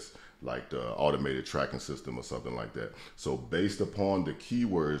ATS, like the automated tracking system or something like that. So based upon the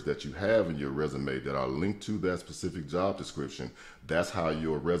keywords that you have in your resume that are linked to that specific job description, that's how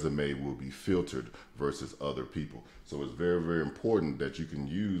your resume will be filtered versus other people. So it's very, very important that you can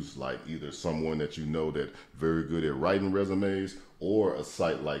use like either someone that that very good at writing resumes or a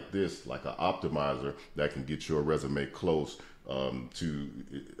site like this, like an optimizer that can get your resume close to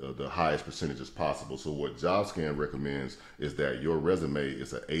the highest percentages possible. So what JobScan recommends is that your resume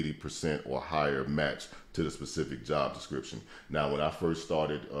is an 80% or higher match to the specific job description. Now, when I first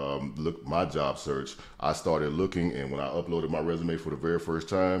started look my job search, I started looking, and when I uploaded my resume for the very first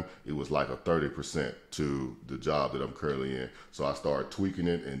time, it was like a 30% to the job that I'm currently in. So I started tweaking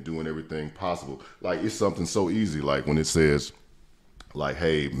it and doing everything possible. Like, it's something so easy, like when it says like,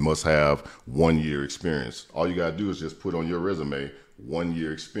 hey, must have 1 year experience. All you gotta do is just put on your resume 1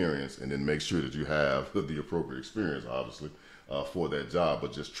 year experience, and then make sure that you have the appropriate experience, obviously, for that job.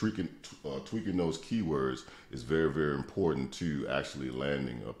 But just tweaking those keywords is very, very important to actually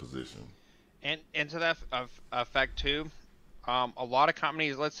landing a position. And to that effect too, a lot of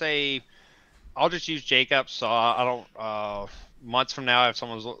companies, let's say, I'll just use Jacobs, so I don't. Months from now, if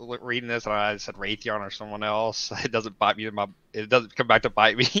someone's reading this and I said Raytheon or someone else, it doesn't bite me. It doesn't come back to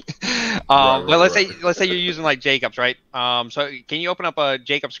bite me. Right, But right, right. let's say you're using like Jacobs, right? So can you open up a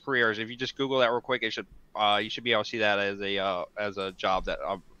Jacobs careers? If you just Google that real quick, it should you should be able to see that as a job that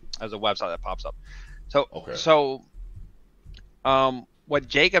as a website that pops up. So Okay. so what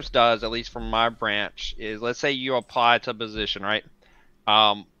Jacobs does, at least from my branch, is let's say you apply to a position, right?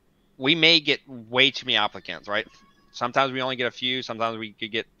 Um, we may get way too many applicants, right? Sometimes we only get a few. Sometimes we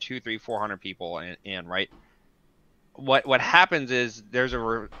could get 2, 3, 400 people in, right? What happens is there's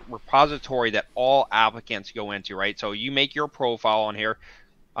a repository that all applicants go into, right? So you make your profile on here.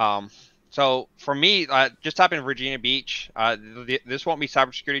 Um, so for me, just type in Virginia Beach. This won't be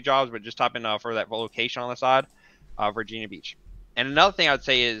cybersecurity jobs, but just type in for that location on the side, Virginia Beach. And another thing I'd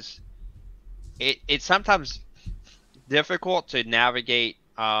say is it's sometimes difficult to navigate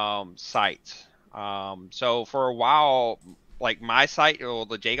sites. So for a while, like my site or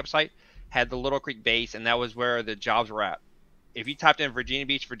the Jacob site had the Little Creek base, and that was where the jobs were at. If you typed in Virginia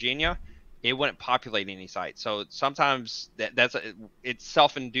Beach, Virginia, it wouldn't populate any sites. So sometimes it's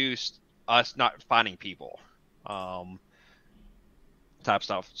self-induced us not finding people. Um, Type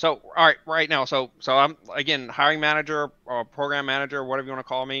stuff. So, all right, right now, so I'm again hiring manager or program manager, whatever you want to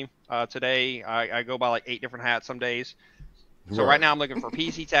call me. Today, I go by like 8 different hats some days. So right Right. now I'm looking for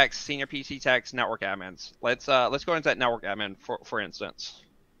PC techs, senior PC techs, network admins. Let's go into that network admin for instance.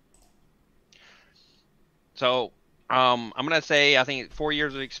 So I'm gonna say I think 4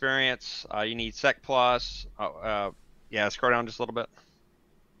 years of experience. You need Sec Plus. Yeah, scroll down just a little bit.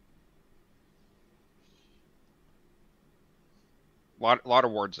 Lot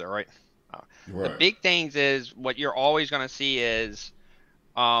of words there, right? The Right. big things is what you're always gonna see is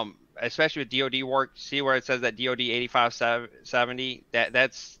especially with DoD work. See where it says that DoD 8570.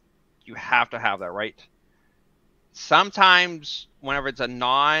 That's you have to have that, right? Sometimes whenever it's a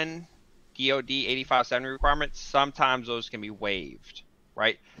non DoD 8570 requirement, sometimes those can be waived,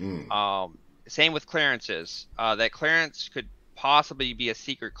 right? Mm. Same with clearances. That clearance could possibly be a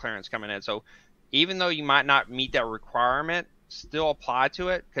secret clearance coming in. So even though you might not meet that requirement, still apply to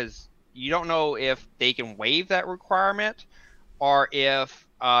it because you don't know if they can waive that requirement or if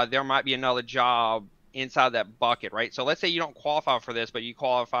there might be another job inside that bucket, right? So let's say you don't qualify for this, but you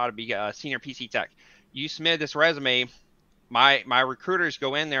qualify to be a senior PC tech. You submit this resume. My recruiters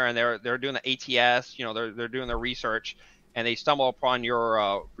go in there and they're doing the ATS, they're doing their research, and they stumble upon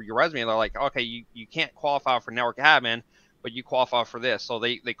your resume and they're like, okay, you can't qualify for network admin, but you qualify for this. So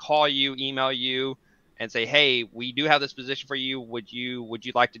they call you, email you, and say, hey, we do have this position for you. Would you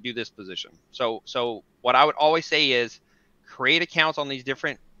like to do this position? So what I would always say is create accounts on these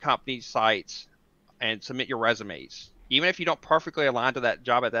different company sites and submit your resumes. Even if you don't perfectly align to that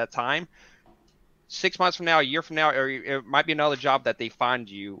job at that time, 6 months from now, a year from now, or it might be another job that they find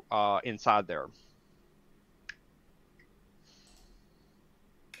you inside there.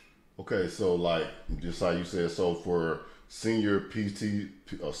 Okay, so like just like you said, so for senior PC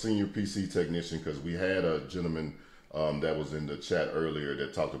technician, because we had a gentleman that was in the chat earlier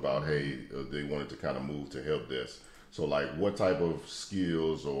that talked about, hey, they wanted to kind of move to help desk. So like, what type of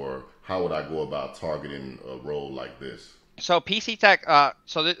skills or how would I go about targeting a role like this? So PC Tech.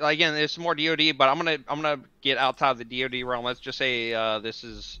 Again, there's some more DoD, but I'm gonna get outside the DoD realm. Let's just say this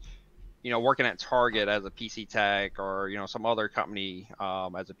is working at Target as a PC Tech or some other company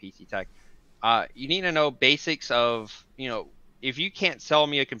as a PC Tech. You need to know basics of if you can't sell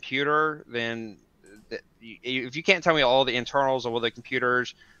me a computer, then if you can't tell me all the internals of all the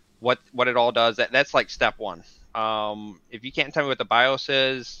computers, what it all does, that's like step one. If you can't tell me what the BIOS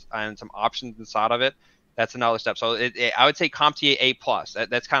is and some options inside of it, that's another step. So I would say CompTIA A plus.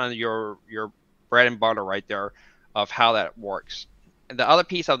 That's kind of your bread and butter right there of how that works. And the other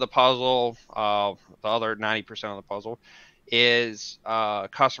piece of the puzzle, the other 90% of the puzzle, is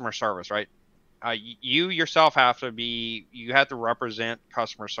customer service, right? You yourself have to you have to represent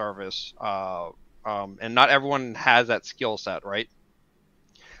customer service, and not everyone has that skill set, right?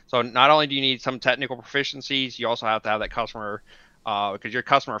 So not only do you need some technical proficiencies, you also have to have that customer, because you're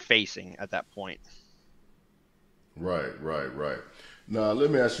customer facing at that point. Right, right, right. Now,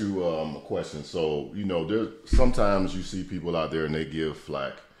 let me ask you a question. So, there's sometimes you see people out there and they give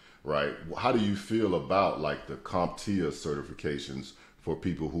flack, right? How do you feel about like the CompTIA certifications for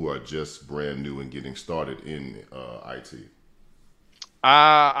people who are just brand new and getting started in IT?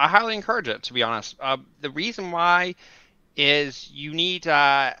 I highly encourage it, to be honest. The reason why is you need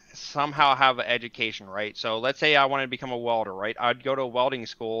to somehow have an education, right? So let's say I wanted to become a welder, right? I'd go to a welding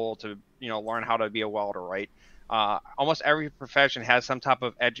school to, learn how to be a welder, right? Almost every profession has some type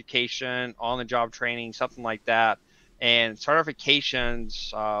of education, on-the-job training, something like that. And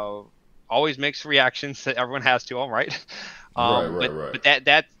certifications always mixed reactions that everyone has to them, right? Right, Um, right, but right. but that's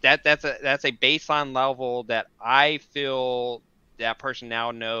a baseline level that I feel that person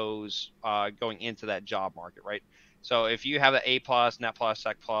now knows going into that job market, right? So if you have an A plus, Net plus,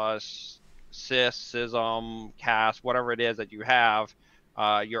 Sec plus, Sys, Sysm, CAS, whatever it is that you have,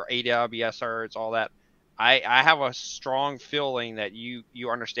 your AWS certs, all that, I have a strong feeling that you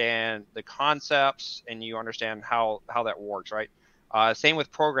understand the concepts and you understand how that works, right? Same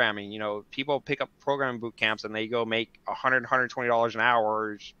with programming. People pick up programming boot camps and they go make $120 an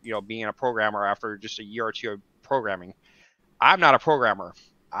hour, being a programmer after just a year or two of programming. I'm not a programmer.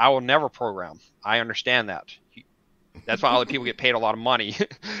 I will never program. I understand that. That's why other people get paid a lot of money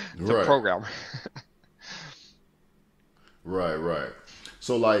to Right, program. right, right.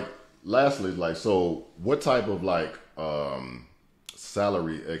 So, like, lastly, like, so what type of like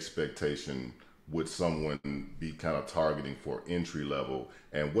salary expectation would someone be kind of targeting for entry level,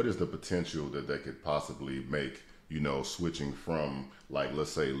 and what is the potential that they could possibly make, switching from like,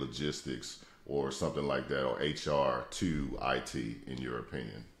 let's say, logistics or something like that, or HR to IT, in your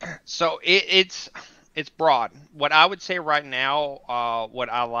opinion? So it's broad. What I would say right now, what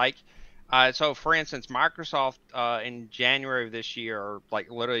I like. So for instance, Microsoft in January of this year, like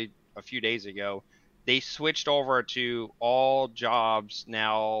literally a few days ago, they switched over to all jobs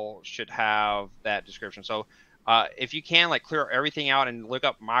now should have that description. So if you can, like, clear everything out and look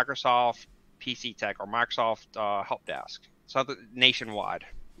up Microsoft PC Tech or Microsoft Help Desk, something nationwide.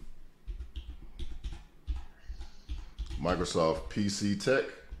 Microsoft PC Tech.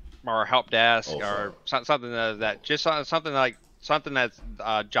 Or help desk Oh, sorry. or something that just something like something that's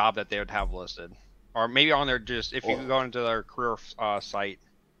a job that they would have listed, or maybe on their, just if you Oh, could go into their career site.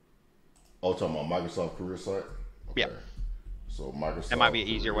 oh, talking about Microsoft career site. Yeah, Okay. So that might be Microsoft an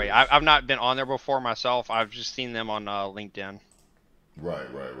easier way. careers. I've not been on there before myself. I've just seen them on LinkedIn.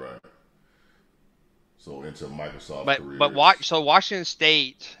 Right, right, right. So into Microsoft But watch, careers. so Washington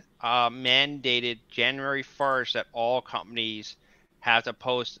State mandated January 1st that all companies have to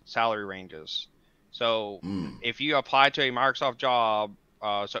post salary ranges. So Mm, if you apply to a Microsoft job,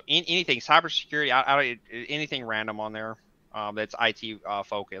 anything cybersecurity, anything random on there, that's IT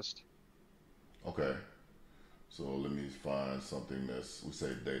focused. okay. So let me find something that's, we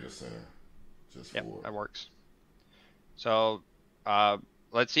say, data center, just Yep, for. that works. So uh,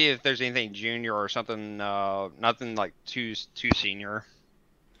 let's see if there's anything junior or something, nothing like too senior.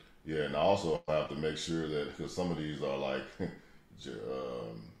 Yeah, and I also have to make sure that, because some of these are like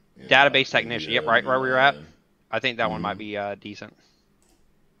in like Database technician. Yep, India, right where we were at. Milan. I think that one Hmm. might be decent.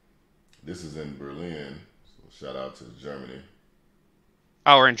 This is in Berlin. So shout out to Germany.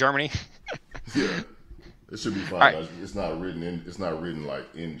 Oh, we're in Germany. Yeah, it should be All fine. right. It's not written in. It's not written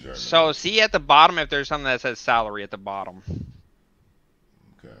like in Germany. So see at the bottom if there's something that says salary at the bottom.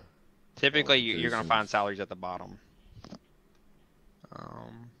 Okay. Typically, you're going to find Qualifications. salaries at the bottom.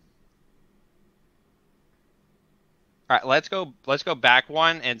 Um, all right, let's go back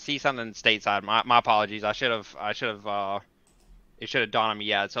one and see something stateside. My apologies. I should have it should have dawned on me.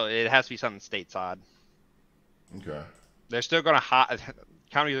 Yeah, so it has to be something stateside. Okay. They're still going to hide.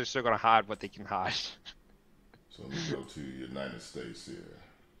 Counties are still going to hide what they can hide. So let me go to United States here.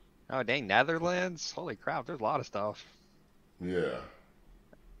 Oh dang, Netherlands! Holy crap, there's a lot of stuff. Yeah,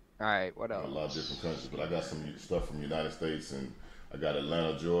 All right, what I got a lot of different countries, else? but I got some stuff from United States, and I got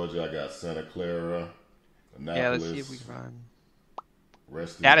Atlanta, Georgia. I got Santa Clara, Yeah, let's see if we Annapolis, can find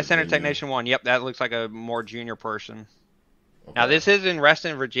Reston, data center Virginia. technician one. Yep, that looks like a more junior person. Now Okay. this is in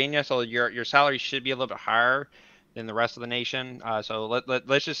Reston, Virginia, so your salary should be a little bit higher than the rest of the nation. So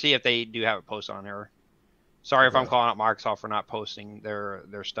let's just see if they do have it posted on there. Sorry if I'm Okay. calling out Microsoft for not posting their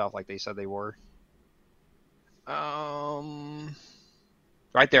stuff like they said they were. Um,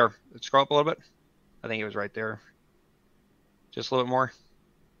 right there. Let's scroll up a little bit. I think it was right there. Just a little bit more.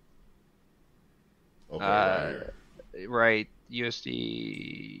 Okay, right Uh, here. right,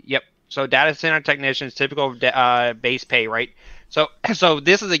 USD. Yep. So data center technicians, typical base pay, right? So so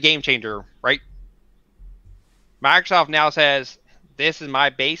this is a game changer, right? Microsoft now says this is my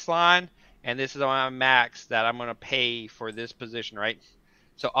baseline and this is my max that I'm going to pay for this position, right?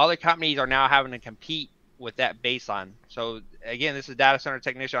 So other companies are now having to compete with that baseline. So again, this is data center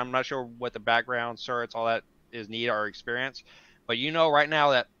technician. I'm not sure what the background, certs, all that is needed or experience, but you know right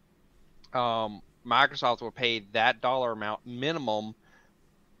now that Microsoft will pay that dollar amount minimum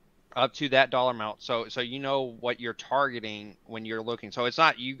up to that dollar amount. So you know what you're targeting when you're looking. So it's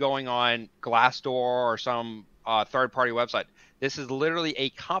not you going on Glassdoor or some third party website. This is literally a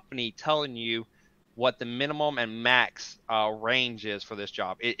company telling you what the minimum and max range is for this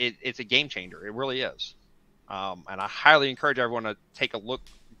job. It's a game changer. It really is. And I highly encourage everyone to take a look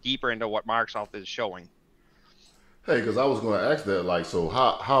deeper into what Microsoft is showing. Hey, because I was going to ask that, like, so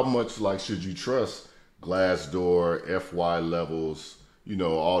how much like should you trust Glassdoor, FY levels,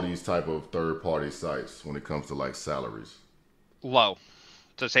 all these type of third party sites when it comes to like salaries? Low,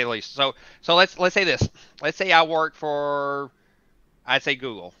 to say the least. So let's say this. Let's say I work for, I'd say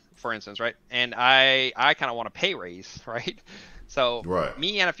Google, for instance, right? And I kind of want a pay raise, right? So Right,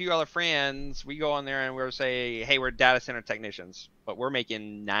 me and a few other friends, we go on there and we'll say, hey, we're data center technicians, but we're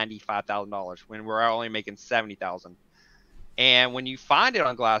making $95,000 when we're only making 70,000. And when you find it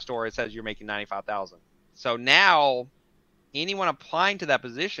on Glassdoor, it says you're making 95,000. So now anyone applying to that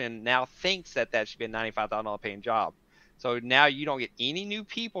position now thinks that that should be a $95,000 paying job. So now you don't get any new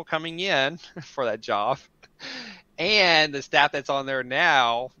people coming in for that job. And the staff that's on there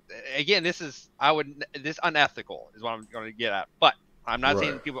now, again, this unethical is what I'm going to get at. But I'm not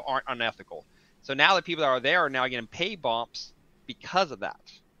saying right. that people aren't unethical. So now the people that are there are now getting pay bumps because of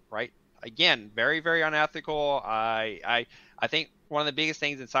that, right? Again, very, very unethical. I think one of the biggest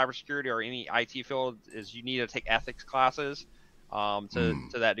things in cybersecurity or any IT field is you need to take ethics classes Mm.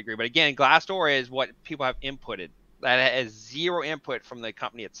 to that degree. But again, Glassdoor is what people have inputted. That has zero input from the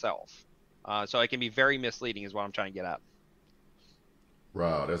company itself. So it can be very misleading, is what I'm trying to get at.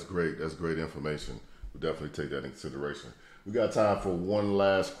 Wow, that's great. That's great information. We'll definitely take that in consideration. We got time for one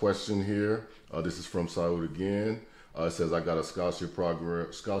last question here. This is from Saud again. It says, I got a scholarship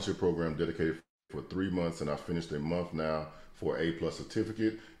program dedicated for 3 months, and I finished a month now for A plus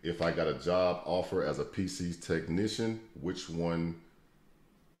certificate. If I got a job offer as a PC technician, which one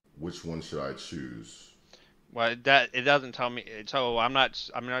should I choose? Well, that it doesn't tell me. So I'm not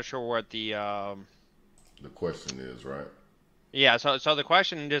sure what the The question is, right? yeah. So the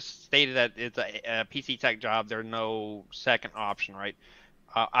question just stated that it's a PC tech job. There's no second option, right?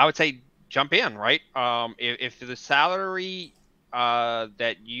 I would say jump in, right? If the salary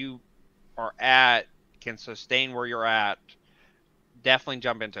that you are at can sustain where you're at, definitely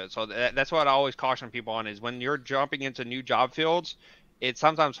jump into it. So that's what I always caution people on is when you're jumping into new job fields, it's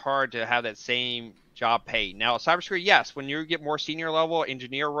sometimes hard to have that same job pay. Now, cybersecurity, yes, when you get more senior level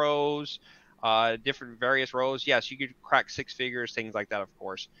engineer roles, different various roles, yes, you could crack six figures, things like that, of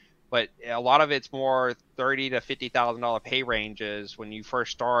course. But a lot of it's more 30 to $50,000 pay ranges when you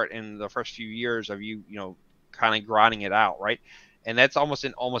first start in the first few years of kind of grinding it out, right? And that's almost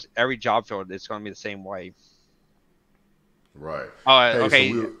in almost every job field. It's going to be the same way. Right. Hey, so Okay,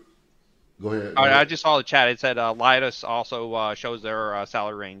 we'll go ahead. Go I ahead. just saw the chat. It said Lidas also shows their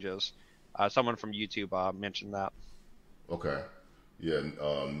salary ranges. Someone from YouTube mentioned that. Okay. Yeah,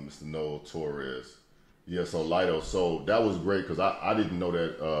 Mr. Noel Torres. Yeah, so Lido. So that was great because I didn't know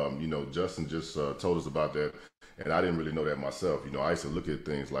that. Justin just told us about that, and I didn't really know that myself. I used to look at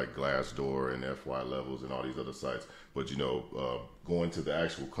things like Glassdoor and FY levels and all these other sites, but going to the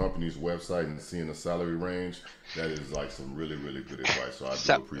actual company's website and seeing the salary range, that is like some really really good advice. So I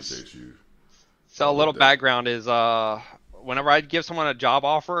So, do appreciate you so a little with that. background is whenever I give someone a job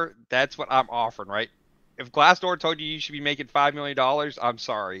offer, that's what I'm offering, right? If Glassdoor told you you should be making $5 million, I'm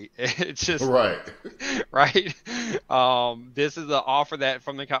sorry. It's just Right. right. This is the offer that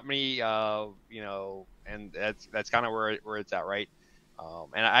from the company, and that's kind of where it's at, right?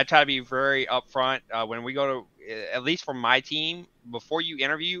 And I try to be very upfront when we go to, at least from my team, before you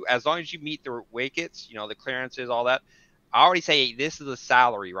interview, as long as you meet the wickets, the clearances, all that. I already say this is the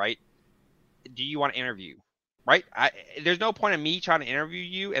salary, right? Do you want to interview? Right? There's no point in me trying to interview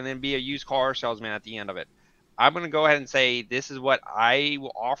you and then be a used car salesman at the end of it. I'm going to go ahead and say this is what I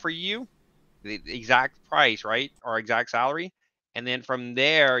will offer you, the exact price, right, or exact salary, and then from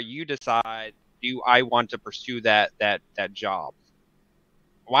there you decide, do I want to pursue that job?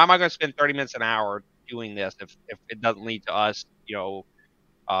 Why am I going to spend 30 minutes an hour doing this if it doesn't lead to us,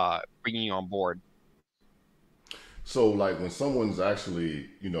 bringing you on board? So, like, when someone's actually,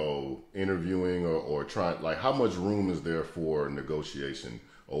 interviewing or trying, like, how much room is there for negotiation?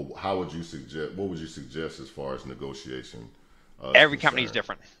 Or how would you suggest, what would you suggest as far as negotiation is Every company is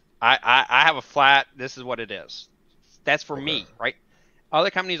concerned? different. I have a flat. This is what it is. That's for Okay. me, right? Other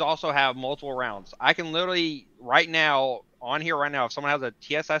companies also have multiple rounds. I can literally right now on here right now, if someone has a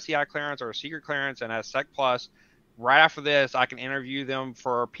TSSCI clearance or a secret clearance and has Sec Plus, right after this, I can interview them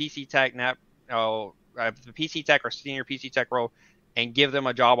for PC Tech net, the PC Tech or senior PC Tech role, and give them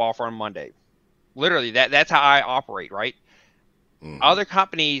a job offer on Monday. Literally, that's how I operate, right? Mm-hmm. Other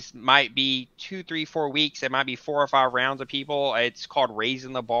companies might be 2, 3, 4 weeks. It might be 4 or 5 rounds of people. It's called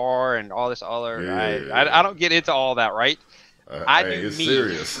raising the bar and all this other. I Yeah. don't get into all that, right? I Hey, do it's me,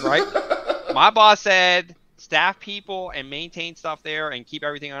 serious. right? My boss said staff people and maintain stuff there and keep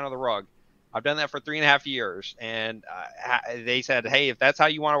everything under the rug. I've done that for 3.5 years, and they said, "Hey, if that's how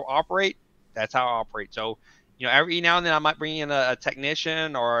you want to operate, that's how I operate." So, every now and then I might bring in a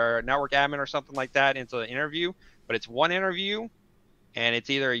technician or a network admin or something like that into the interview, but it's one interview, and it's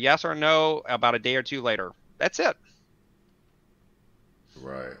either a yes or no about a day or two later. That's it.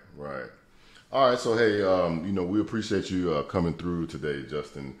 Right, right. All right, so hey, we appreciate you coming through today,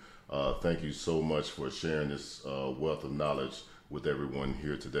 Justin. Thank you so much for sharing this wealth of knowledge with everyone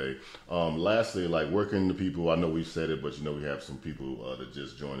here today. Lastly, like, where can the people? I know we've said it, but we have some people that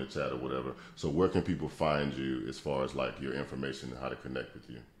just joined the chat or whatever. So where can people find you as far as like your information and how to connect with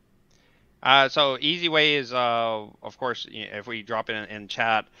you? So easy way is, of course, if we drop it in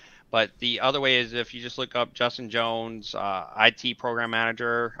chat. But the other way is if you just look up Justin Jones, IT program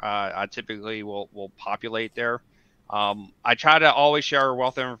manager. I typically will populate there. I try to always share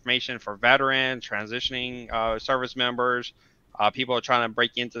wealth of information for veterans, transitioning service members, people trying to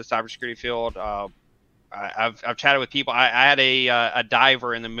break into the cybersecurity field. I've chatted with people. I had a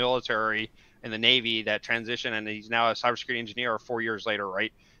diver in the military in the Navy that transitioned, and he's now a cybersecurity engineer 4 years later,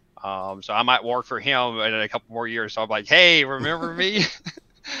 right? So I might work for him in a couple more years. So I'm like, hey, remember me?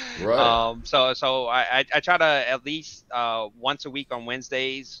 Right. So I try to at least once a week on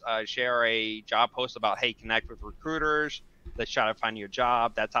Wednesdays share a job post about, hey, connect with recruiters. Let's try to find you a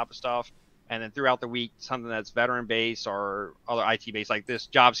job, that type of stuff. And then throughout the week, something that's veteran based or other IT based, like this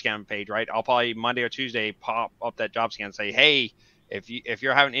job scan page, right? I'll probably Monday or Tuesday pop up that job scan and say, hey, if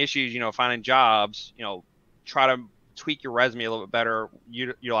you're having issues, finding jobs, try to tweak your resume a little bit better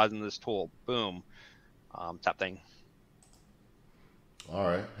utilizing this tool. Boom, type thing. All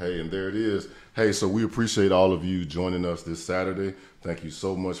right. Hey, and there it is. Hey, so we appreciate all of you joining us this Saturday. Thank you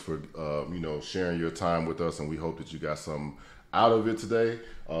so much for sharing your time with us, and we hope that you got some out of it today.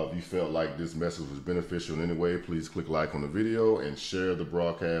 If you felt like this message was beneficial in any way, please click like on the video and share the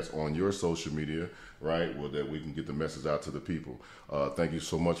broadcast on your social media, right? Well, that we can get the message out to the people. Thank you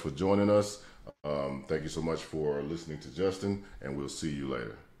so much for joining us. Thank you so much for listening to Justin, and we'll see you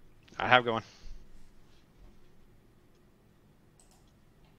later. I have going.